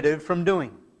prohibited from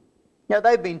doing.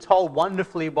 They've been told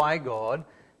wonderfully by God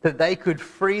that they could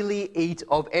freely eat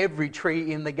of every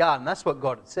tree in the garden. That's what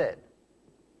God had said.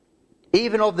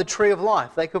 Even of the tree of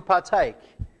life, they could partake.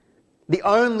 The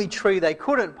only tree they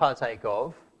couldn't partake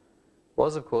of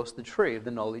was, of course, the tree of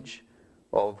the knowledge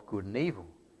of good and evil.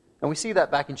 And we see that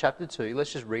back in chapter 2.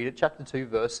 Let's just read it. Chapter 2,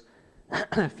 verse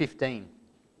 15.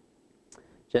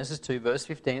 Genesis 2, verse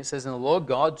 15, it says, "And the Lord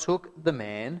God took the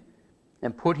man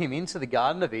and put him into the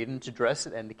Garden of Eden to dress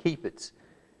it and to keep it.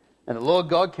 And the Lord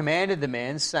God commanded the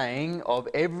man, saying, Of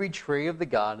every tree of the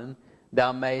garden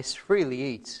thou mayest freely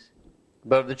eat,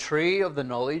 but of the tree of the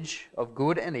knowledge of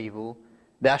good and evil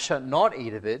thou shalt not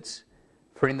eat of it,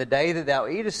 for in the day that thou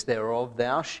eatest thereof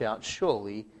thou shalt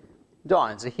surely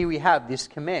die." And so here we have this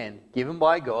command given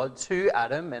by God to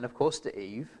Adam and of course to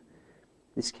Eve.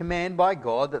 This command by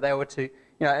God that they were to,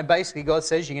 and basically God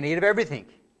says you can eat of everything.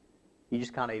 You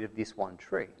just can't eat of this one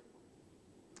tree.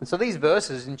 And so these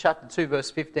verses in chapter 2, verse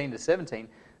 15 to 17,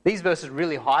 these verses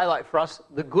really highlight for us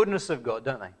the goodness of God,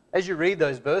 don't they? As you read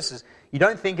those verses, you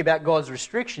don't think about God's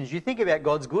restrictions, you think about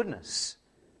God's goodness.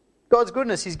 God's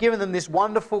goodness. He's given them this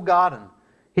wonderful garden.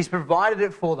 He's provided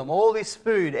it for them, all this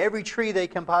food, every tree they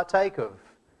can partake of.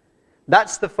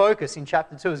 That's the focus in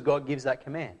chapter 2 as God gives that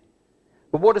command.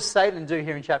 But what does Satan do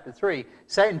here in chapter 3?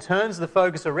 Satan turns the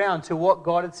focus around to what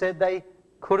God had said they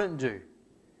couldn't do.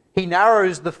 He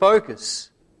narrows the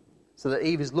focus so that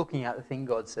Eve is looking at the thing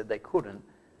God said they couldn't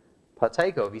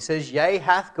partake of. He says, "Yea,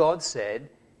 hath God said,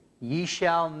 ye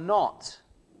shall not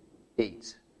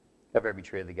eat of every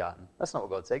tree of the garden." That's not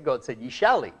what God said. God said, "Ye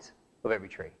shall eat of every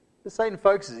tree." But Satan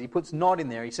focuses. He puts "not" in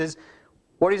there. He says,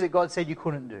 what is it God said you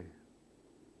couldn't do?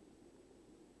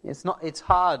 It's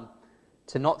hard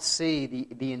to not see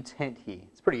the intent here.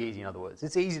 It's pretty easy, in other words.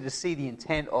 It's easy to see the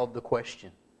intent of the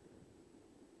question.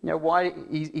 Why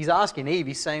he's asking Eve,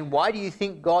 he's saying, why do you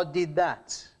think God did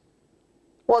that?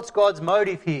 What's God's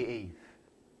motive here, Eve?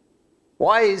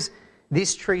 Why is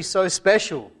this tree so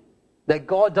special that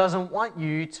God doesn't want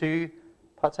you to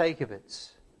partake of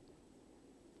it?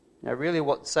 Now, really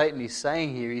what Satan is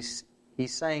saying here is,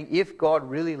 he's saying, if God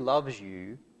really loves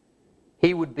you,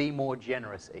 he would be more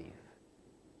generous, Eve.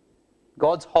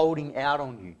 God's holding out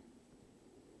on you.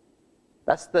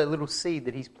 That's the little seed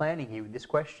that he's planting here with this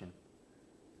question.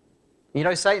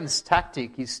 Satan's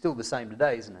tactic is still the same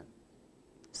today, isn't it?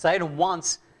 Satan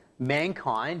wants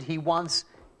mankind, he wants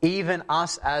even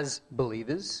us as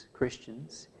believers,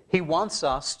 Christians, he wants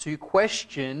us to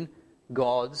question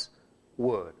God's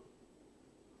word.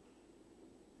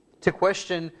 To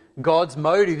question God's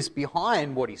motives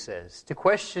behind what he says. To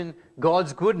question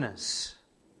God's goodness.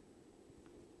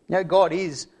 God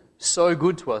is so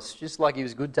good to us, just like he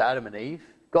was good to Adam and Eve.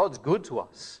 God's good to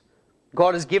us.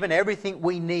 God has given everything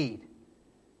we need.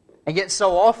 And yet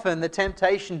so often the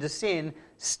temptation to sin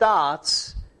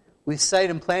starts with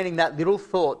Satan planting that little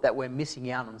thought that we're missing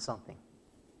out on something.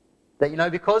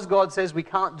 That, because God says we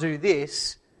can't do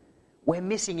this, we're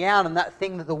missing out on that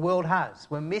thing that the world has.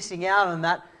 We're missing out on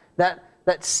that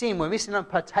sin. We're missing on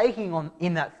partaking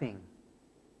in that thing.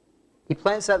 He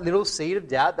plants that little seed of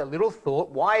doubt, that little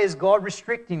thought. Why is God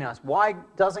restricting us? Why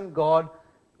doesn't God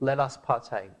let us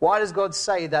partake? Why does God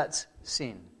say that's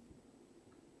sin?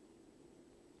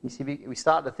 You see, we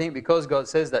start to think because God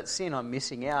says that's sin, I'm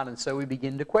missing out, and so we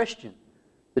begin to question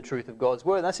the truth of God's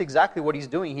word. And that's exactly what he's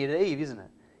doing here to Eve, isn't it?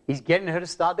 He's getting her to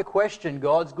start to question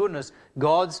God's goodness,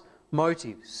 God's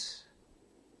motives.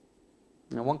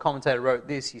 Now, one commentator wrote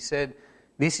this. He said,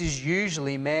 "This is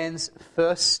usually man's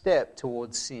first step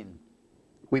towards sin.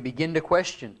 We begin to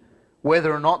question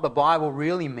whether or not the Bible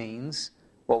really means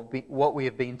what we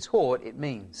have been taught it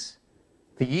means.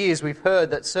 For years we've heard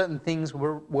that certain things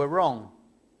were wrong,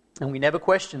 and we never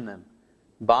question them.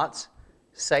 But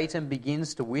Satan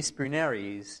begins to whisper in our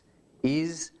ears,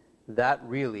 is that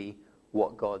really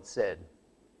what God said?"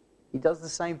 He does the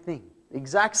same thing. The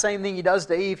exact same thing he does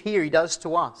to Eve here, he does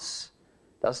to us,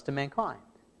 does to mankind.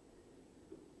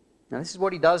 Now this is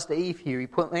what he does to Eve here. He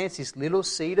plants this little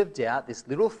seed of doubt, this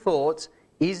little thought,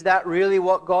 is that really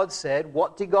what God said?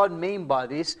 What did God mean by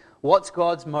this? What's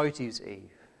God's motives,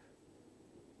 Eve?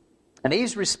 And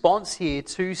Eve's response here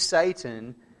to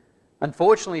Satan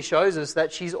unfortunately shows us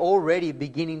that she's already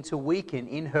beginning to weaken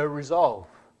in her resolve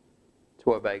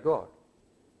to obey God.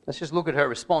 Let's just look at her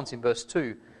response in verse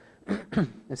 2.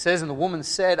 It says, "And the woman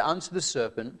said unto the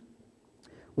serpent,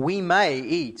 We may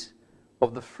eat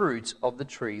of the fruit of the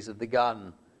trees of the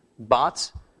garden.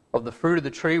 But of the fruit of the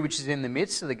tree which is in the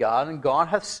midst of the garden, God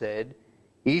hath said,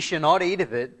 Ye shall not eat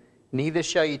of it, neither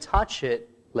shall ye touch it,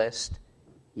 lest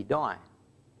ye die."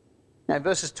 Now,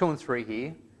 verses 2 and 3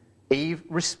 here, Eve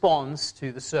responds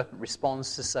to the serpent,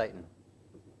 responds to Satan.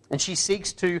 And she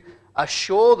seeks to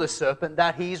assure the serpent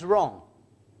that he's wrong.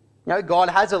 God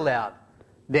has allowed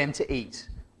them to eat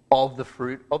of the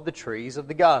fruit of the trees of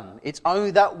the garden. It's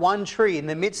only that one tree in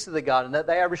the midst of the garden that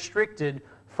they are restricted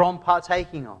from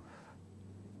partaking of.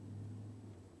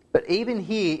 But even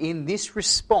here, in this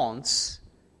response,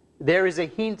 there is a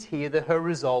hint here that her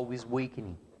resolve is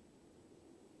weakening.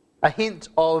 A hint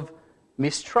of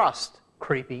mistrust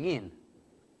creeping in.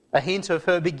 A hint of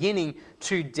her beginning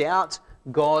to doubt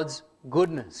God's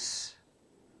goodness.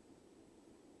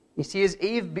 You see, as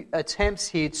Eve attempts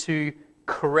here to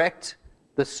correct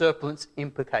the serpent's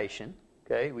implication,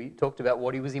 okay, we talked about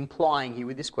what he was implying here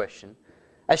with this question.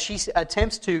 As she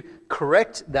attempts to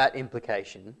correct that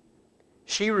implication,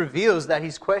 she reveals that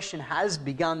his question has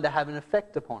begun to have an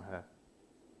effect upon her.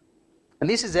 And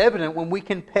this is evident when we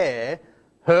compare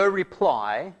her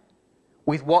reply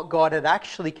with what God had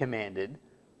actually commanded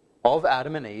of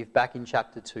Adam and Eve back in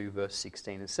chapter 2, verse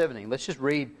 16 and 17. Let's just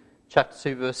read chapter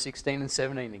 2, verse 16 and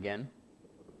 17 again.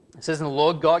 It says, "And the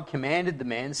Lord God commanded the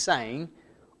man, saying,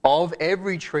 of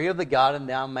every tree of the garden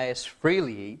thou mayest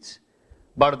freely eat,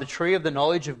 but of the tree of the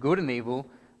knowledge of good and evil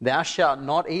thou shalt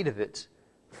not eat of it,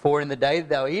 for in the day that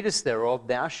thou eatest thereof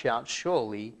thou shalt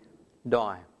surely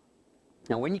die.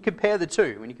 Now when you compare the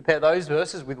two, when you compare those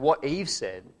verses with what Eve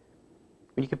said,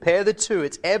 when you compare the two,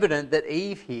 it's evident that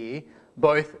Eve here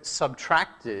both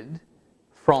subtracted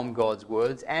from God's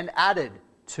words and added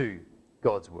to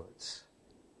God's words.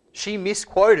 She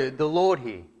misquoted the Lord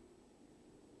here.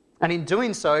 And in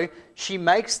doing so, she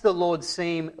makes the Lord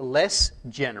seem less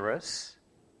generous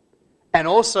and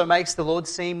also makes the Lord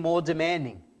seem more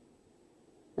demanding.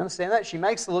 You understand that? She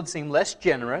makes the Lord seem less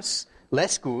generous,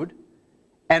 less good,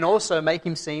 and also make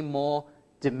him seem more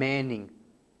demanding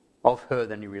of her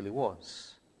than he really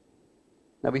was.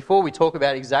 Now, before we talk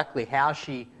about exactly how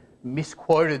she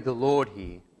misquoted the Lord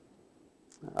here,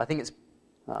 I think it's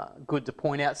good to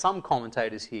point out some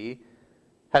commentators here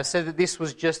have said that this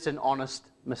was just an honest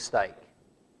mistake.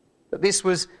 That this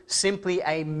was simply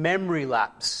a memory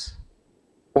lapse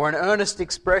or an earnest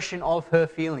expression of her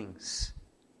feelings.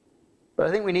 But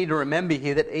I think we need to remember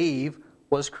here that Eve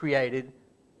was created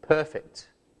perfect.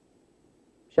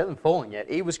 She hasn't fallen yet.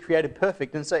 Eve was created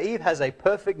perfect, and so Eve has a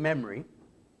perfect memory.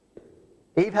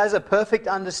 Eve has a perfect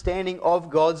understanding of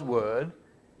God's word.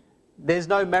 There's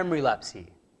no memory lapse here.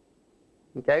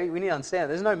 Okay, we need to understand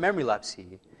there's no memory lapse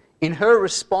here. In her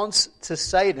response to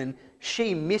Satan,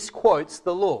 she misquotes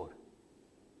the Lord.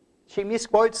 She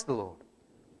misquotes the Lord.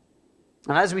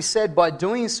 And as we said, by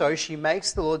doing so, she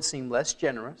makes the Lord seem less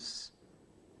generous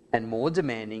and more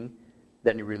demanding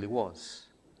than he really was.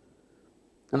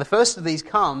 And the first of these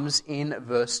comes in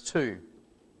verse 2,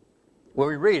 where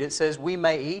we read, it says, "We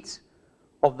may eat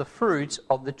of the fruit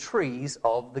of the trees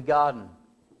of the garden."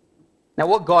 Now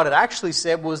what God had actually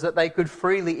said was that they could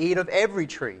freely eat of every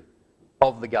tree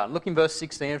of the garden. Look in verse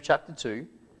 16 of chapter 2.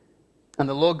 "And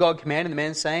the Lord God commanded the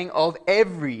man, saying, Of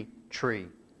every tree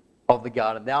of the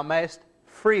garden thou mayest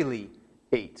freely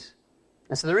eat."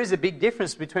 And so there is a big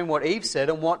difference between what Eve said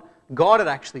and what God had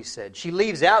actually said. She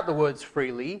leaves out the words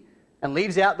freely and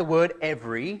leaves out the word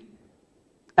every.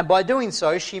 And by doing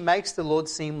so, she makes the Lord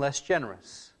seem less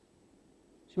generous.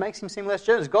 She makes him seem less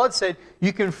generous. God said,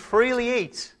 you can freely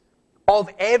eat of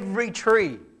every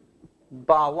tree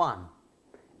bar one.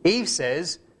 Eve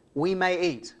says, we may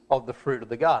eat of the fruit of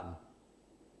the garden.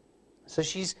 So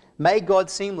she's made God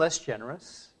seem less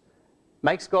generous,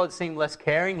 makes God seem less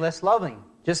caring, less loving,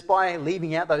 just by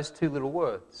leaving out those two little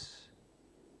words.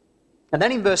 And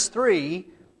then in verse 3,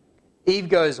 Eve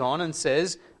goes on and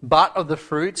says, "But of the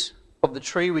fruit of the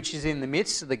tree which is in the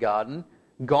midst of the garden,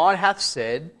 God hath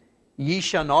said, Ye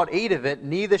shall not eat of it,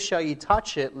 neither shall ye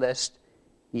touch it, lest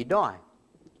ye die."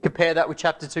 Compare that with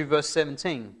chapter 2, verse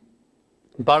 17.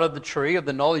 "But of the tree of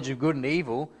the knowledge of good and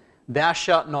evil, thou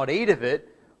shalt not eat of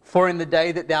it, for in the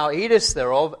day that thou eatest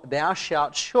thereof, thou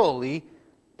shalt surely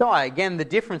die." Again, the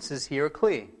differences here are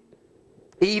clear.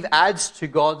 Eve adds to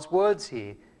God's words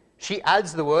here. She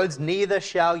adds the words, "Neither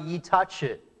shall ye touch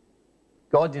it."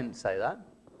 God didn't say that.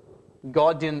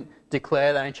 God didn't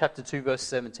declare that in chapter 2, verse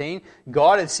 17.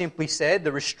 God had simply said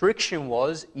the restriction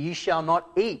was, "Ye shall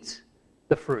not eat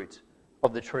the fruit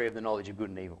of the tree of the knowledge of good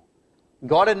and evil."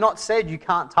 God had not said you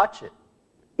can't touch it.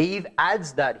 Eve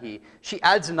adds that here. She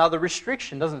adds another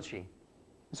restriction, doesn't she?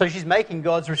 So she's making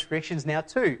God's restrictions now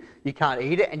too. You can't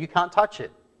eat it and you can't touch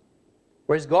it.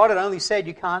 Whereas God had only said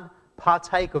you can't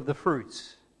partake of the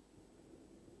fruits.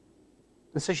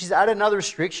 And so she's added another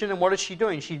restriction, and what is she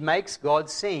doing? She makes God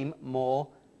seem more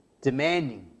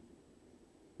demanding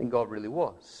than God really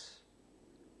was.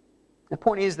 The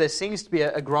point is, there seems to be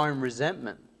a growing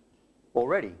resentment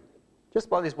already. Just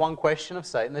by this one question of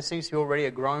Satan, there seems to be already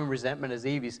a growing resentment as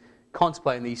Eve is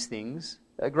contemplating these things.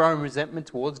 A growing resentment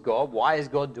towards God. Why is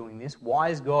God doing this? Why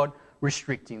is God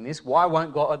restricting this? Why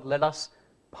won't God let us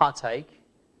partake?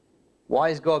 Why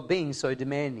is God being so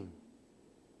demanding?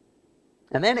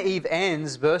 And then Eve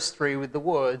ends verse 3 with the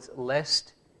words,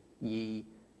 "Lest ye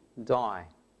die."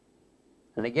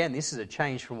 And again, this is a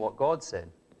change from what God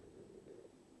said.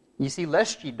 You see,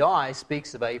 "lest ye die"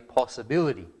 speaks of a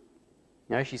possibility.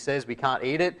 You know, she says we can't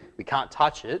eat it, we can't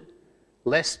touch it,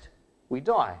 lest we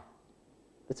die.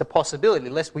 It's a possibility,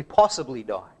 lest we possibly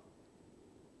die.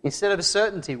 Instead of a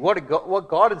certainty, what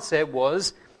God had said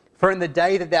was, "For in the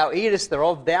day that thou eatest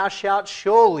thereof, thou shalt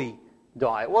surely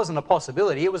die." It wasn't a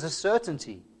possibility, it was a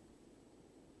certainty.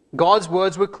 God's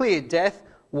words were clear. Death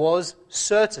was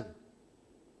certain.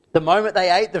 The moment they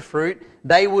ate the fruit,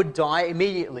 they would die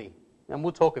immediately. And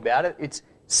we'll talk about it. It's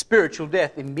spiritual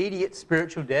death, immediate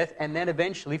spiritual death, and then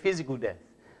eventually physical death.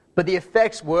 But the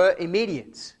effects were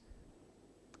immediate.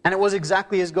 And it was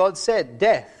exactly as God said,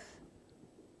 death.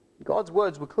 God's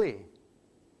words were clear.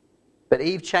 But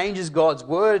Eve changes God's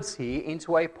words here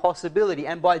into a possibility.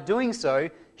 And by doing so,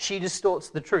 she distorts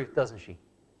the truth, doesn't she?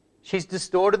 She's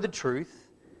distorted the truth.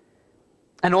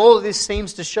 And all of this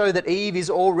seems to show that Eve is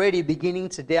already beginning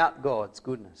to doubt God's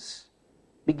goodness,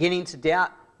 beginning to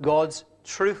doubt God's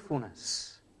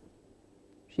truthfulness.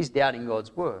 She's doubting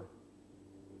God's word.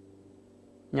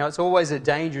 Now, it's always a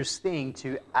dangerous thing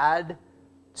to add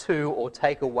to or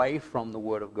take away from the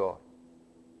word of God.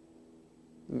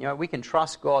 We can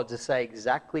trust God to say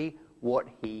exactly what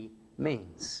He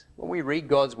means. When we read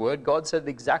God's word, God said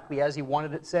exactly as He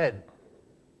wanted it said.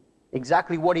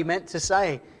 Exactly what He meant to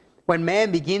say. When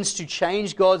man begins to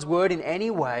change God's word in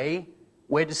any way,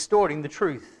 we're distorting the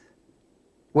truth.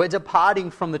 We're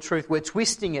departing from the truth. We're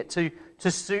twisting it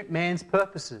to suit man's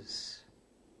purposes.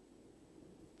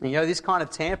 And this kind of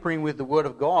tampering with the word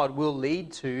of God will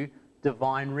lead to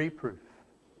divine reproof.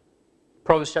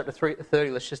 Proverbs chapter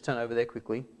 30, let's just turn over there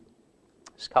quickly.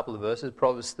 Just a couple of verses.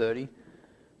 Proverbs 30.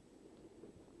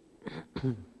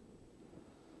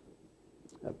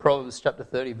 Proverbs chapter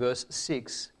 30, verse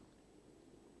 6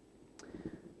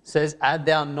 says, "Add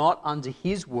thou not unto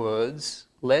his words,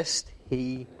 lest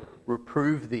he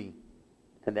reprove thee,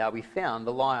 and thou be found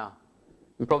a liar."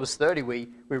 In Proverbs 30,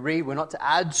 we read, we're not to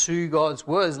add to God's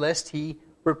words, lest he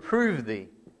reprove thee.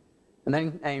 And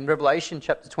then in Revelation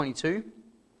chapter 22,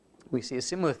 we see a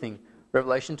similar thing.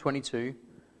 Revelation 22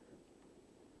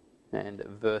 and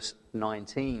verse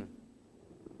 19.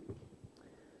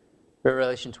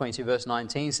 Revelation 22 verse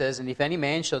 19 says, "And if any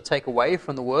man shall take away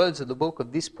from the words of the book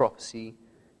of this prophecy,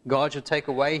 God shall take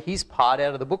away his part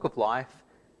out of the book of life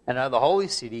and out of the holy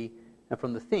city and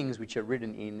from the things which are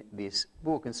written in this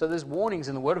book." And so there's warnings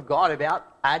in the word of God about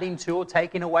adding to or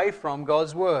taking away from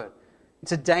God's word.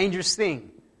 It's a dangerous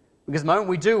thing. Because the moment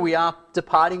we do, we are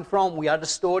departing from, we are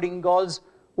distorting God's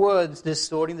words,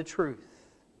 distorting the truth.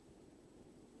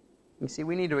 You see,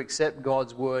 we need to accept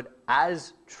God's word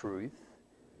as truth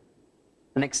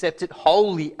and accept it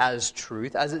wholly as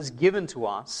truth, as it's given to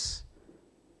us.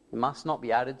 It must not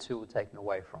be added to or taken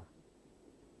away from.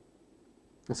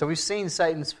 And so we've seen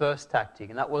Satan's first tactic,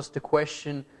 and that was to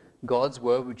question God's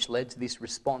word, which led to this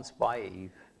response by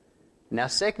Eve. Now,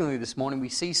 secondly, this morning, we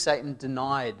see Satan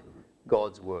denied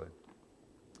God's word.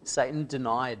 Satan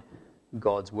denied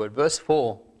God's word. Verse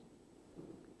 4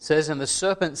 says, "And the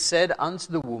serpent said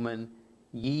unto the woman,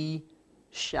 Ye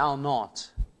shall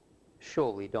not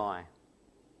surely die."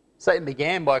 Satan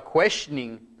began by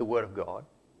questioning the word of God,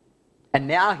 and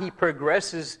now he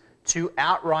progresses to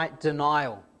outright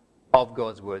denial of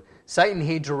God's word. Satan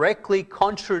here directly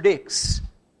contradicts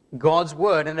God's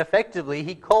word, and effectively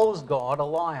he calls God a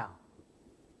liar.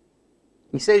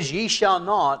 He says, "Ye shall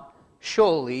not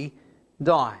surely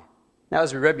die." Now,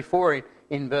 as we read before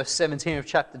in verse 17 of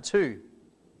chapter 2,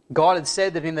 God had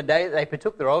said that in the day that they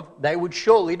partook thereof, they would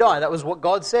surely die. That was what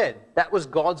God said. That was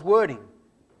God's wording.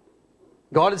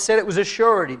 God had said it was a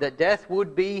surety that death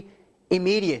would be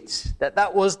immediate,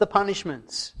 that was the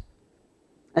punishment.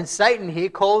 And Satan here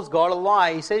calls God a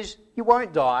liar. He says, "You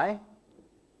won't die."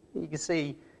 You can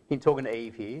see him talking to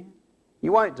Eve here.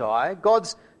 You won't die.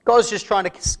 God's just trying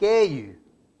to scare you.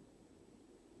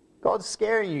 God's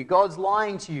scaring you. God's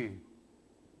lying to you.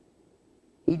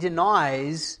 He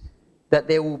denies that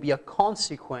there will be a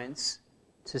consequence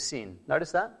to sin.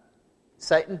 Notice that?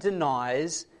 Satan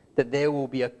denies that there will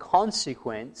be a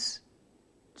consequence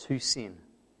to sin.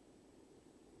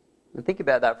 And think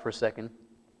about that for a second.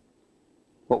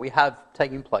 What we have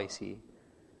taking place here.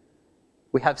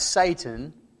 We have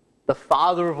Satan, the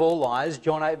father of all lies.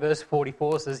 John 8 verse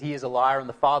 44 says he is a liar and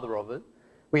the father of it.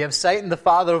 We have Satan, the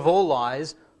father of all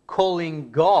lies,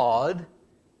 calling God,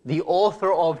 the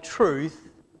author of truth,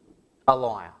 a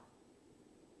liar.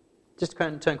 Just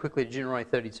turn quickly to Deuteronomy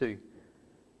 32.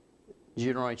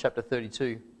 Deuteronomy chapter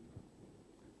 32.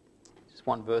 Just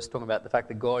one verse talking about the fact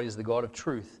that God is the God of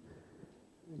truth.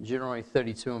 Deuteronomy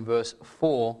 32 and verse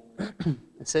 4.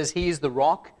 It says, "He is the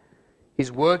rock,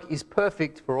 his work is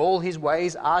perfect, for all his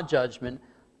ways are judgment,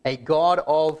 a God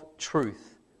of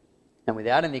truth, and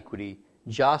without iniquity,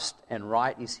 just and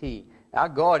right is he." Our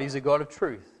God is a God of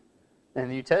truth. In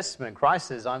the New Testament, Christ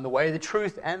says, "I'm the way, the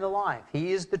truth, and the life."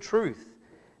 He is the truth.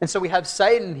 And so we have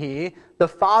Satan here, the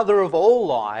father of all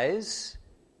lies,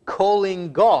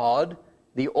 calling God,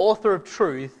 the author of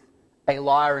truth, a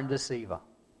liar and deceiver.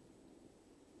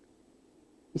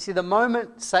 You see, the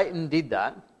moment Satan did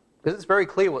that, because it's very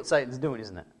clear what Satan's doing,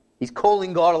 isn't it? He's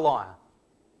calling God a liar.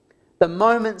 The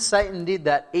moment Satan did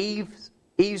that,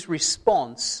 Eve's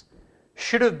response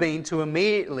should have been to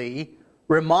immediately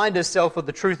remind herself of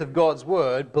the truth of God's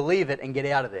word, believe it, and get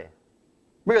out of there.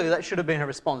 Really, that should have been her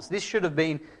response. This should have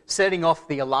been setting off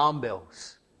the alarm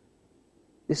bells.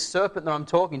 This serpent that I'm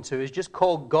talking to has just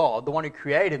called God, the one who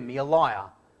created me, a liar.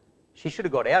 She should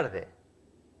have got out of there.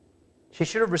 She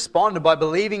should have responded by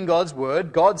believing God's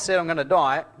word. God said, I'm going to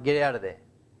die. Get out of there.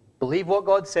 Believe what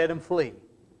God said and flee.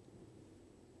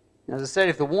 As I said,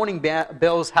 if the warning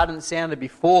bells hadn't sounded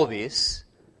before this,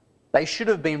 they should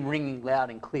have been ringing loud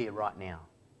and clear right now.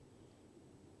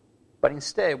 But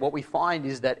instead, what we find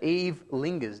is that Eve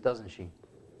lingers, doesn't she?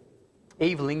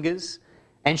 Eve lingers,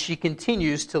 and she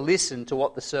continues to listen to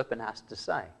what the serpent has to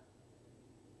say.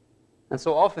 And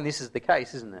so often this is the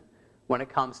case, isn't it, when it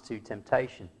comes to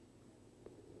temptation.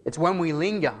 It's when we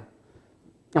linger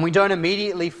and we don't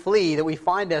immediately flee that we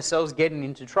find ourselves getting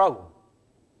into trouble.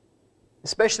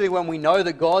 Especially when we know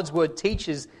that God's word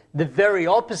teaches the very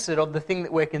opposite of the thing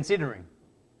that we're considering.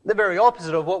 The very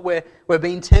opposite of what we're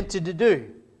being tempted to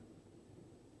do.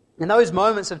 In those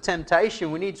moments of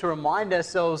temptation, we need to remind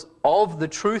ourselves of the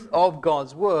truth of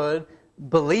God's word,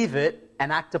 believe it,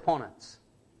 and act upon it.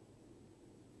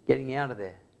 Getting out of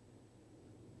there.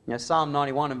 Psalm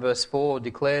 91 and verse 4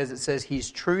 declares, it says, His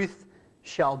truth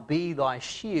shall be thy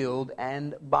shield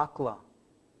and buckler.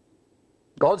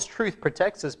 God's truth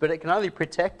protects us, but it can only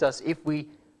protect us if we,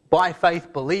 by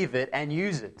faith, believe it and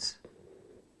use it.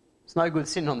 It's no good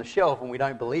sitting on the shelf when we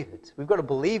don't believe it. We've got to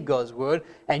believe God's word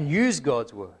and use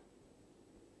God's word.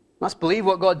 We must believe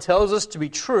what God tells us to be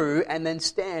true and then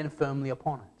stand firmly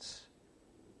upon it.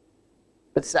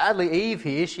 But sadly, Eve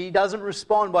here, she doesn't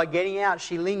respond by getting out.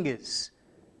 She lingers.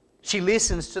 She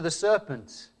listens to the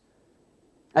serpent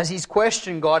as he's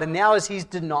questioned God, and now as he's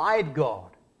denied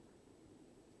God,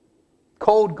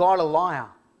 called God a liar.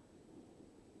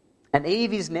 And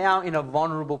Eve is now in a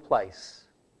vulnerable place.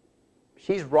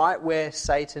 She's right where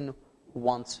Satan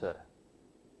wants her.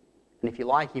 And if you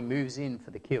like, he moves in for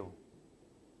the kill.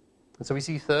 And so we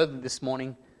see thirdly this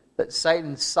morning that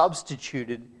Satan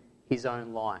substituted his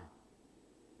own lie.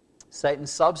 Satan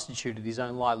substituted his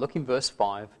own lie. Look in verse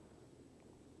 5.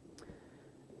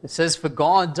 It says, For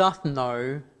God doth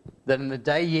know that in the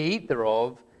day ye eat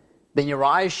thereof, then your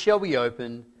eyes shall be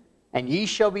opened, and ye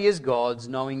shall be as gods,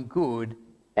 knowing good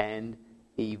and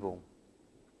evil.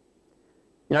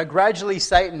 Gradually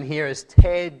Satan here has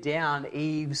teared down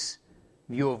Eve's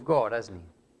view of God, hasn't he?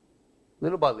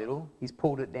 Little by little, he's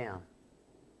pulled it down.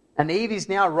 And Eve is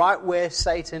now right where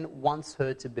Satan wants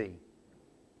her to be,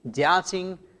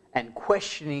 doubting and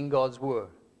questioning God's word.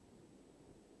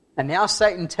 And now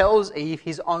Satan tells Eve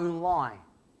his own lie.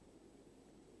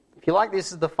 If you like,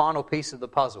 this is the final piece of the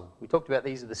puzzle. We talked about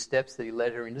these are the steps that he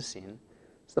led her into sin.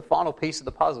 It's the final piece of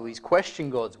the puzzle. He's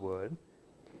questioned God's word.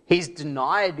 He's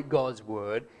denied God's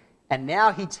word. And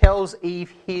now he tells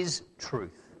Eve his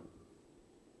truth,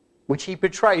 which he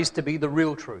portrays to be the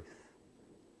real truth.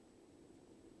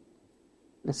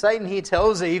 And Satan here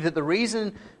tells Eve that the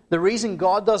reason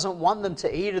God doesn't want them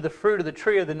to eat of the fruit of the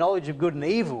tree of the knowledge of good and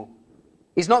evil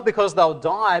is not because they'll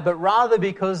die, but rather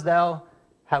because they'll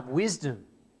have wisdom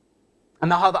and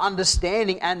they'll have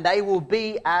understanding and they will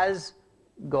be as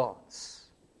gods.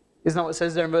 Isn't that what it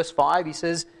says there in verse 5? He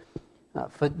says,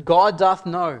 For God doth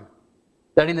know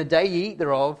that in the day ye eat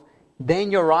thereof,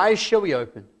 then your eyes shall be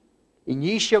opened, and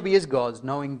ye shall be as gods,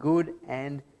 knowing good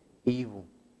and evil.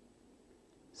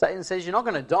 Satan says you're not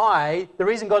going to die. The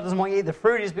reason God doesn't want you to eat the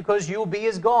fruit is because you'll be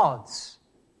as gods.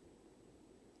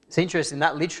 It's interesting,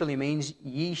 that literally means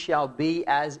ye shall be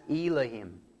as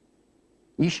Elohim.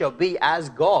 Ye shall be as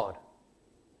God,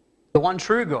 the one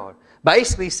true God.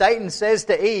 Basically, Satan says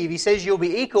to Eve, he says you'll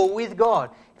be equal with God.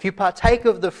 If you partake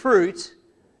of the fruit,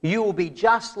 you will be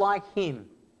just like Him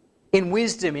in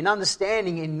wisdom, in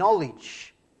understanding, in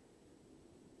knowledge.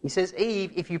 He says,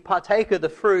 Eve, if you partake of the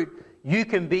fruit, you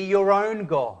can be your own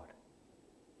God.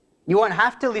 You won't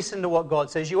have to listen to what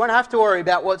God says. You won't have to worry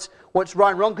about what's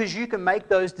right and wrong because you can make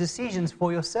those decisions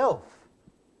for yourself.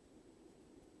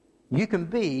 You can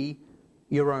be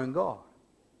your own God.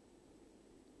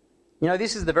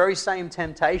 This is the very same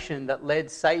temptation that led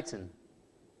Satan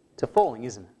to falling,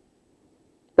 isn't it?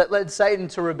 That led Satan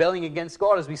to rebelling against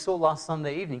God, as we saw last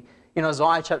Sunday evening. In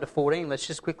Isaiah chapter 14, let's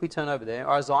just quickly turn over there.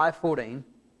 Isaiah 14.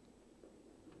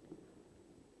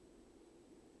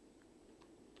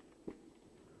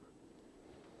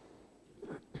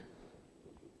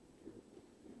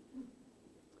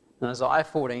 In Isaiah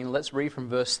 14, let's read from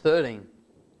verse 13.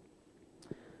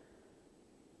 It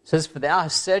says, For thou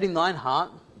hast said in thine heart,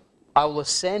 I will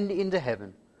ascend into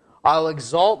heaven. I will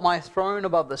exalt my throne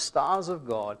above the stars of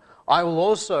God. I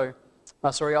will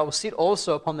sit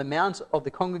also upon the mount of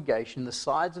the congregation, the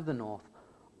sides of the north.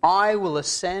 I will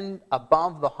ascend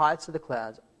above the heights of the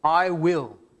clouds. I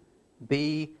will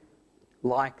be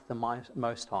like the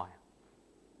Most High.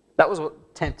 That was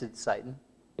what tempted Satan.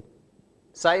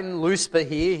 Satan, Lucifer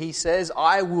here, he says,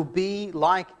 I will be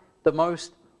like the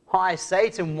Most High.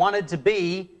 Satan wanted to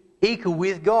be equal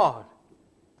with God.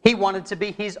 He wanted to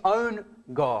be his own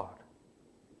God.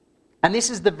 And this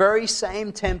is the very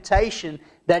same temptation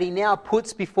that he now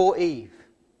puts before Eve.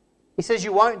 He says,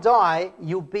 you won't die,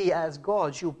 you'll be as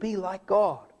gods, you'll be like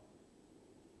God.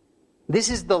 This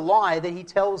is the lie that he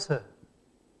tells her.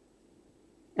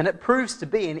 And it proves to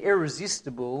be an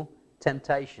irresistible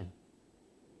temptation.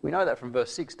 We know that from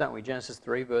verse 6, don't we? Genesis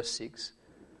 3, verse 6.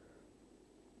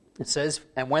 It says,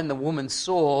 and when the woman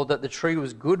saw that the tree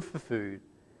was good for food,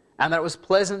 and that it was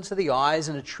pleasant to the eyes,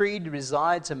 and a tree to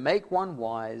reside to make one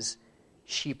wise,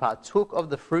 she partook of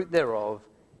the fruit thereof,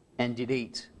 and did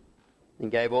eat,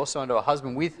 and gave also unto her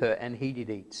husband with her, and he did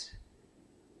eat.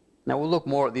 Now we'll look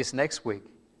more at this next week.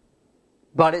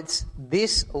 But it's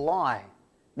this lie,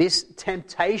 this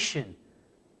temptation,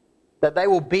 that they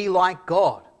will be like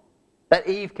God, that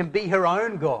Eve can be her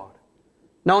own God,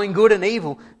 knowing good and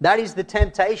evil. That is the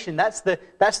temptation. That's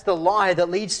the lie that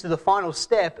leads to the final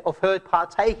step of her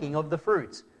partaking of the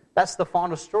fruit. That's the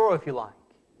final straw, if you like.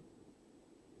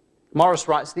 Morris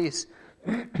writes this.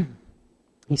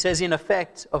 He says, in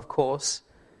effect, of course,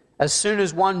 as soon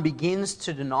as one begins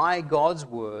to deny God's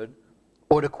word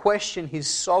or to question his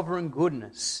sovereign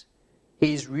goodness,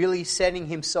 he is really setting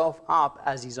himself up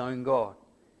as his own God.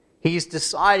 He is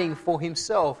deciding for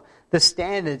himself the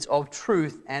standards of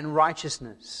truth and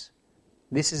righteousness.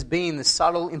 This has been the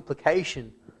subtle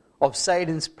implication of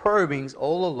Satan's probings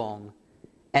all along,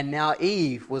 and now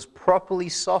Eve was properly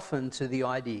softened to the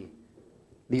idea.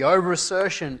 The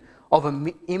overassertion of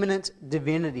an imminent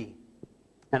divinity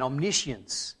and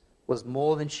omniscience was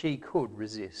more than she could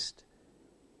resist.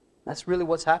 That's really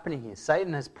what's happening here.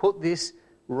 Satan has put this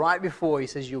right before. He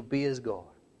says, you'll be as God.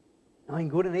 Knowing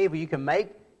good and evil, you can make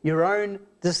your own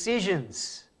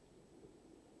decisions.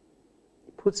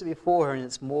 He puts it before her, and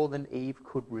it's more than Eve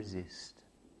could resist.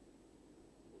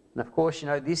 And of course,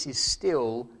 this is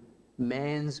still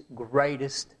man's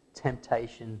greatest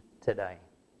temptation today.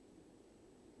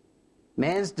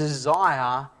 Man's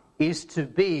desire is to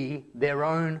be their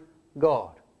own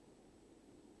God.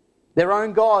 Their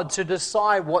own God, to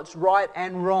decide what's right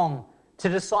and wrong, to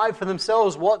decide for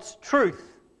themselves what's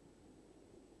truth.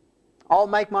 I'll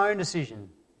make my own decision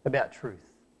about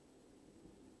truth.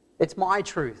 It's my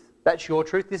truth. That's your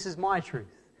truth. This is my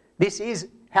truth. This is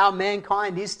how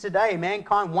mankind is today.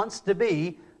 Mankind wants to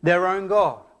be their own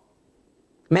God.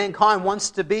 Mankind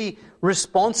wants to be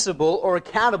responsible or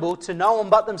accountable to no one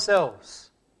but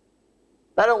themselves.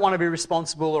 They don't want to be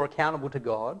responsible or accountable to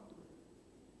God.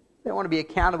 They want to be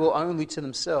accountable only to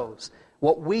themselves.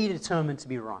 What we determine to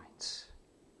be right.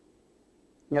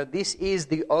 This is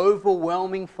the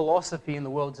overwhelming philosophy in the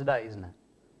world today, isn't it?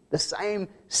 The same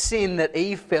sin that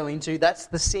Eve fell into, that's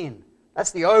the sin.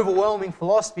 That's the overwhelming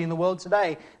philosophy in the world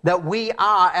today, that we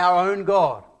are our own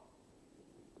God.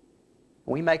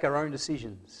 We make our own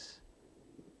decisions.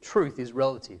 Truth is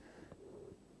relative.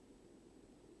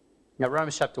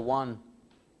 Romans chapter 1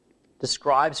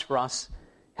 describes for us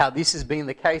how this has been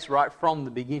the case right from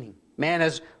the beginning. Man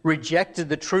has rejected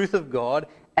the truth of God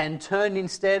and turned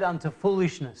instead unto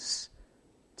foolishness,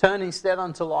 turned instead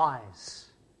unto lies.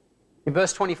 In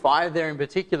verse 25 there in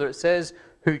particular it says,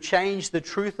 who changed the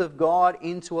truth of God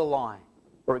into a lie,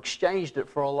 or exchanged it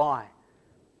for a lie,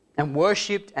 and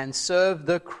worshipped and served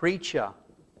the creature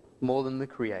more than the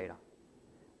Creator.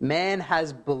 Man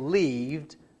has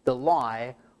believed the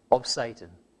lie of Satan.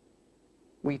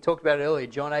 We talked about it earlier.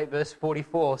 John 8 verse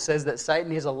 44 says that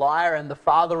Satan is a liar and the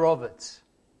father of it.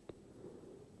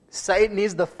 Satan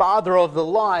is the father of the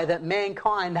lie that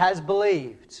mankind has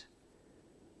believed.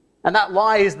 And that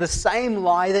lie is the same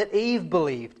lie that Eve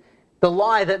believed. The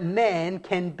lie that man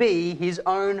can be his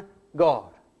own God.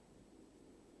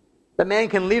 That man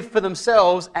can live for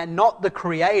themselves and not the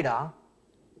Creator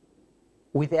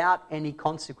without any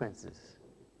consequences.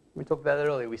 We talked about that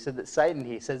earlier. We said that Satan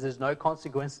here says there's no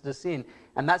consequences to sin.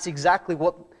 And that's exactly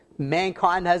what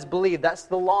mankind has believed. That's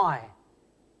the lie.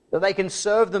 That they can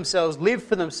serve themselves, live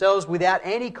for themselves without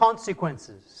any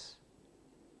consequences.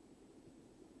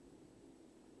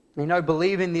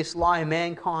 Believing this lie,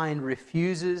 mankind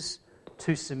refuses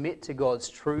to submit to God's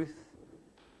truth.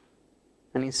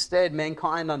 And instead,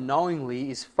 mankind unknowingly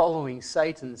is following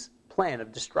Satan's plan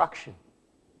of destruction.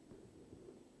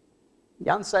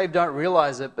 The unsaved don't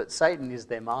realize it, but Satan is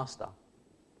their master.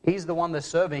 He's the one they're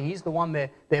serving. He's the one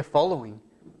they're following.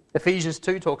 Ephesians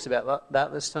 2 talks about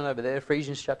that. Let's turn over there.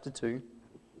 Ephesians chapter 2.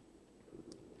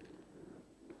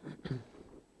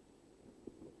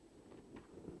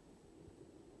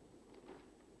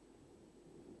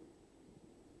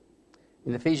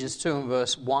 In Ephesians 2 and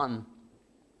verse 1,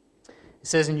 it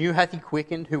says, "And you hath he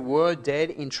quickened, who were dead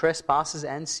in trespasses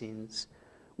and sins,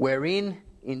 wherein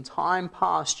in time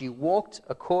past you walked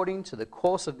according to the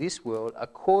course of this world,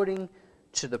 according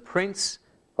to the prince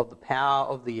of the power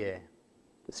of the air,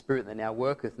 the spirit that now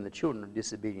worketh in the children of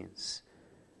disobedience."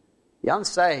 The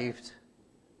unsaved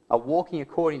are walking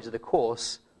according to the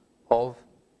course of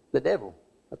the devil,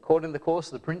 according to the course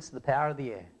of the prince of the power of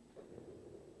the air.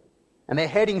 And they're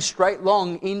heading straight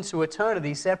long into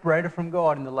eternity, separated from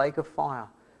God in the lake of fire.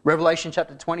 Revelation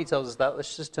chapter 20 tells us that.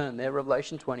 Let's just turn there,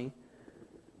 Revelation 20.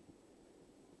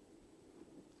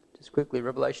 Just quickly,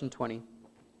 Revelation 20.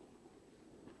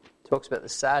 Talks about the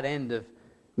sad end of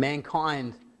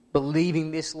mankind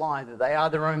believing this lie, that they are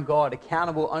their own God,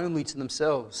 accountable only to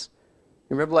themselves.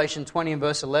 In Revelation 20 and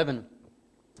verse 11,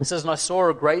 it says, "And I saw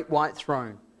a great white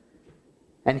throne,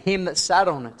 and him that sat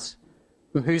on it,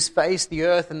 from whose face the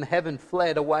earth and the heaven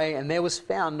fled away, and there was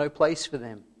found no place for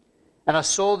them. And I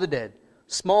saw the dead,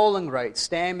 small and great,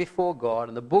 stand before God,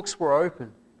 and the books were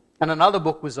open. And another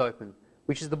book was opened,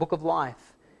 which is the book of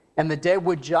life. And the dead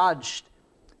were judged,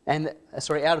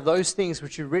 out of those things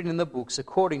which were written in the books,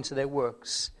 according to their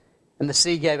works. And the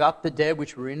sea gave up the dead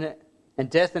which were in it, and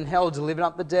death and hell delivered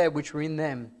up the dead which were in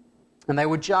them. And they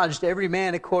were judged, every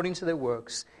man according to their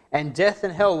works. And death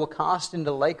and hell were cast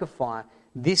into the lake of fire.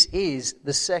 This is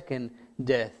the second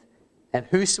death. And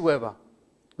whosoever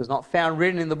was not found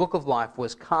written in the book of life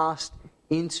was cast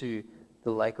into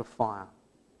the lake of fire."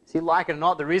 See, like it or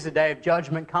not, there is a day of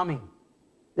judgment coming.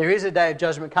 There is a day of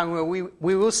judgment coming where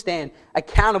we will stand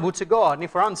accountable to God. And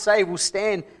if we're unsaved, we'll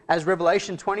stand, as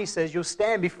Revelation 20 says, you'll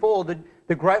stand before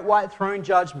the great white throne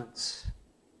judgments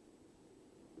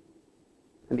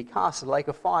and be cast in the lake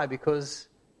of fire because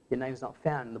your name's not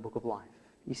found in the book of life.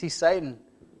 You see, Satan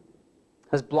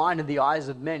has blinded the eyes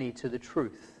of many to the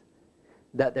truth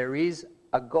that there is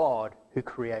a God who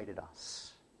created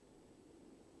us.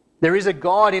 There is a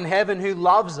God in heaven who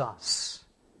loves us.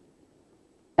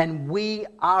 And we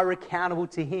are accountable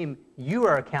to Him. You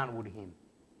are accountable to Him.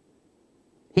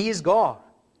 He is God.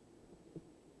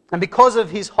 And because of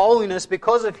His holiness,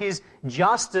 because of His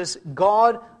justice,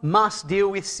 God must deal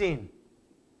with sin.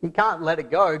 He can't let it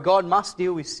go. God must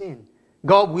deal with sin.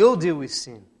 God will deal with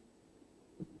sin.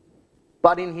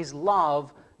 But in His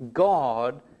love,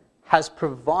 God has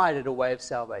provided a way of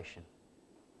salvation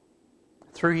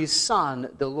through His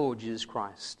Son, the Lord Jesus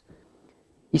Christ.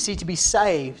 You see, to be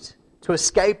saved, to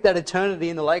escape that eternity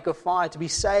in the lake of fire, to be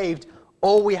saved,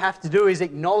 all we have to do is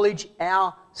acknowledge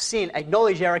our sin,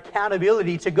 acknowledge our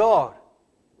accountability to God,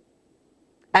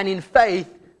 and in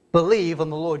faith, believe on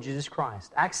the Lord Jesus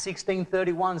Christ. Acts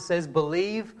 16:31 says,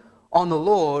 "Believe on the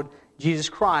Lord Jesus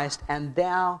Christ, and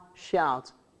thou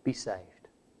shalt be saved."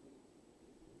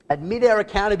 Admit our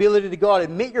accountability to God.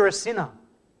 Admit you're a sinner.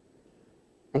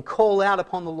 And call out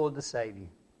upon the Lord to save you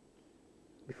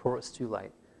before it's too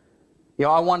late.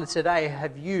 I wonder today,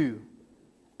 have you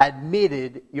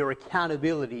admitted your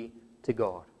accountability to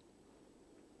God?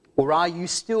 Or are you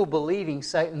still believing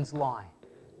Satan's lie?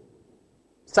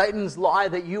 Satan's lie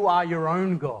that you are your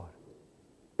own God.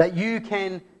 That you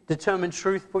can determine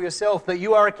truth for yourself. That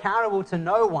you are accountable to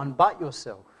no one but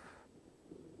yourself.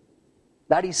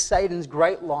 That is Satan's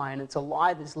great lie, and it's a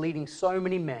lie that's leading so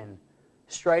many men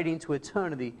straight into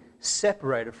eternity,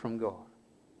 separated from God.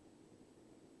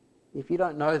 If you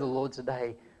don't know the Lord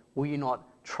today, will you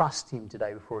not trust Him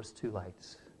today before it's too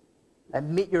late?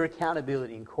 Admit your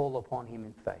accountability and call upon Him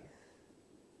in faith.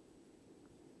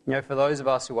 For those of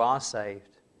us who are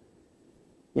saved,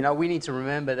 we need to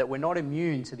remember that we're not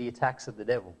immune to the attacks of the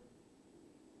devil.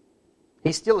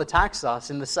 He still attacks us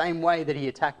in the same way that he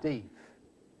attacked Eve.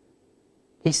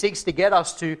 He seeks to get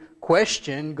us to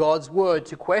question God's word,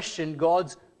 to question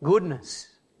God's goodness,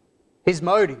 His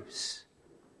motives.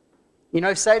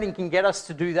 If Satan can get us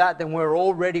to do that, then we're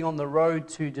already on the road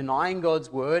to denying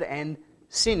God's word and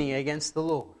sinning against the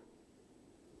Lord.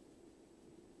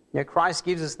 Christ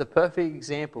gives us the perfect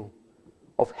example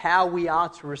of how we are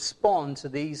to respond to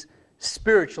these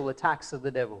spiritual attacks of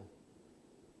the devil.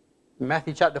 In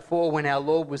Matthew chapter 4, when our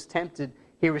Lord was tempted,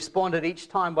 He responded each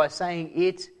time by saying,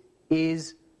 "It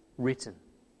is written."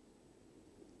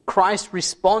 Christ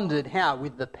responded how?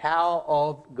 With the power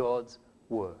of God's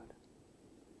word.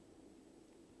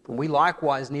 And we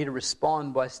likewise need to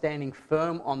respond by standing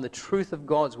firm on the truth of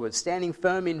God's word, standing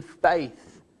firm in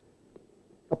faith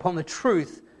upon the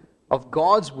truth of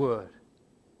God's word,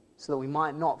 so that we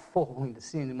might not fall into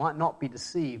sin, we might not be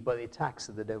deceived by the attacks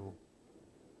of the devil.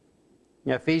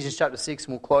 Ephesians chapter 6,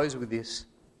 and we'll close with this.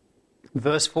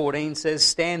 Verse 14 says,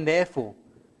 "Stand therefore,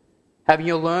 having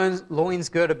your loins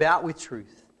girt about with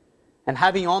truth, and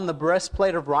having on the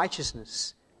breastplate of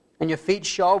righteousness, and your feet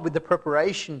shod with the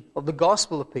preparation of the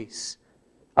gospel of peace.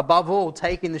 Above all,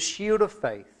 taking the shield of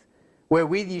faith,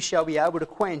 wherewith you shall be able to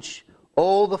quench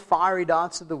all the fiery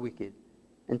darts of the wicked,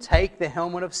 and take the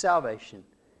helmet of salvation,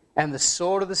 and the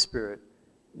sword of the Spirit,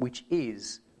 which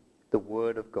is the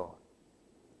word of God.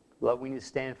 Lord, we need to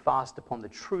stand fast upon the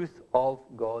truth of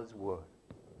God's word,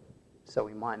 so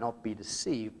we might not be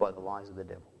deceived by the lies of the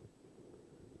devil.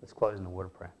 Let's close in a word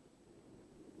of prayer.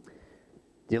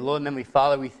 Dear Lord and Heavenly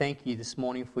Father, we thank you this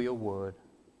morning for your word.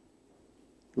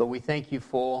 Lord, we thank you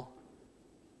for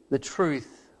the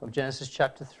truth of Genesis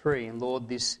chapter 3. And Lord,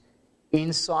 this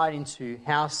insight into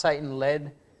how Satan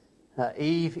led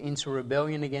Eve into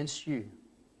rebellion against you.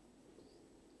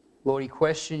 Lord, he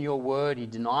questioned your word, he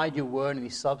denied your word, and he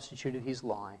substituted his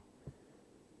lie.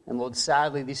 And Lord,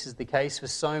 sadly, this is the case for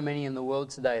so many in the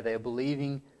world today. They are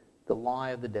believing the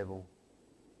lie of the devil.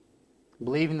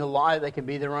 Believing the lie that they can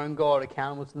be their own God,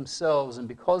 accountable to themselves, and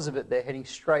because of it, they're heading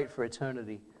straight for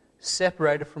eternity,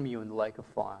 separated from you in the lake of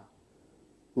fire.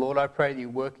 Lord, I pray that you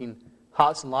work in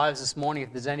hearts and lives this morning.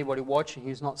 If there's anybody watching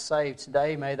who's not saved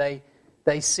today, may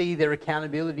they see their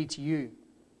accountability to you.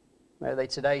 May they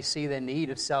today see their need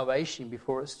of salvation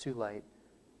before it's too late,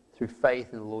 through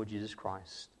faith in the Lord Jesus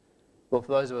Christ. Lord,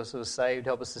 for those of us who are saved,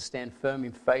 help us to stand firm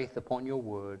in faith upon your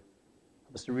word.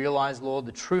 Help us to realize, Lord,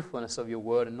 the truthfulness of your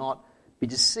word and not be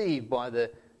deceived by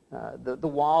the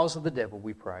wiles of the devil,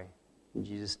 we pray. In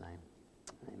Jesus' name,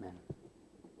 amen.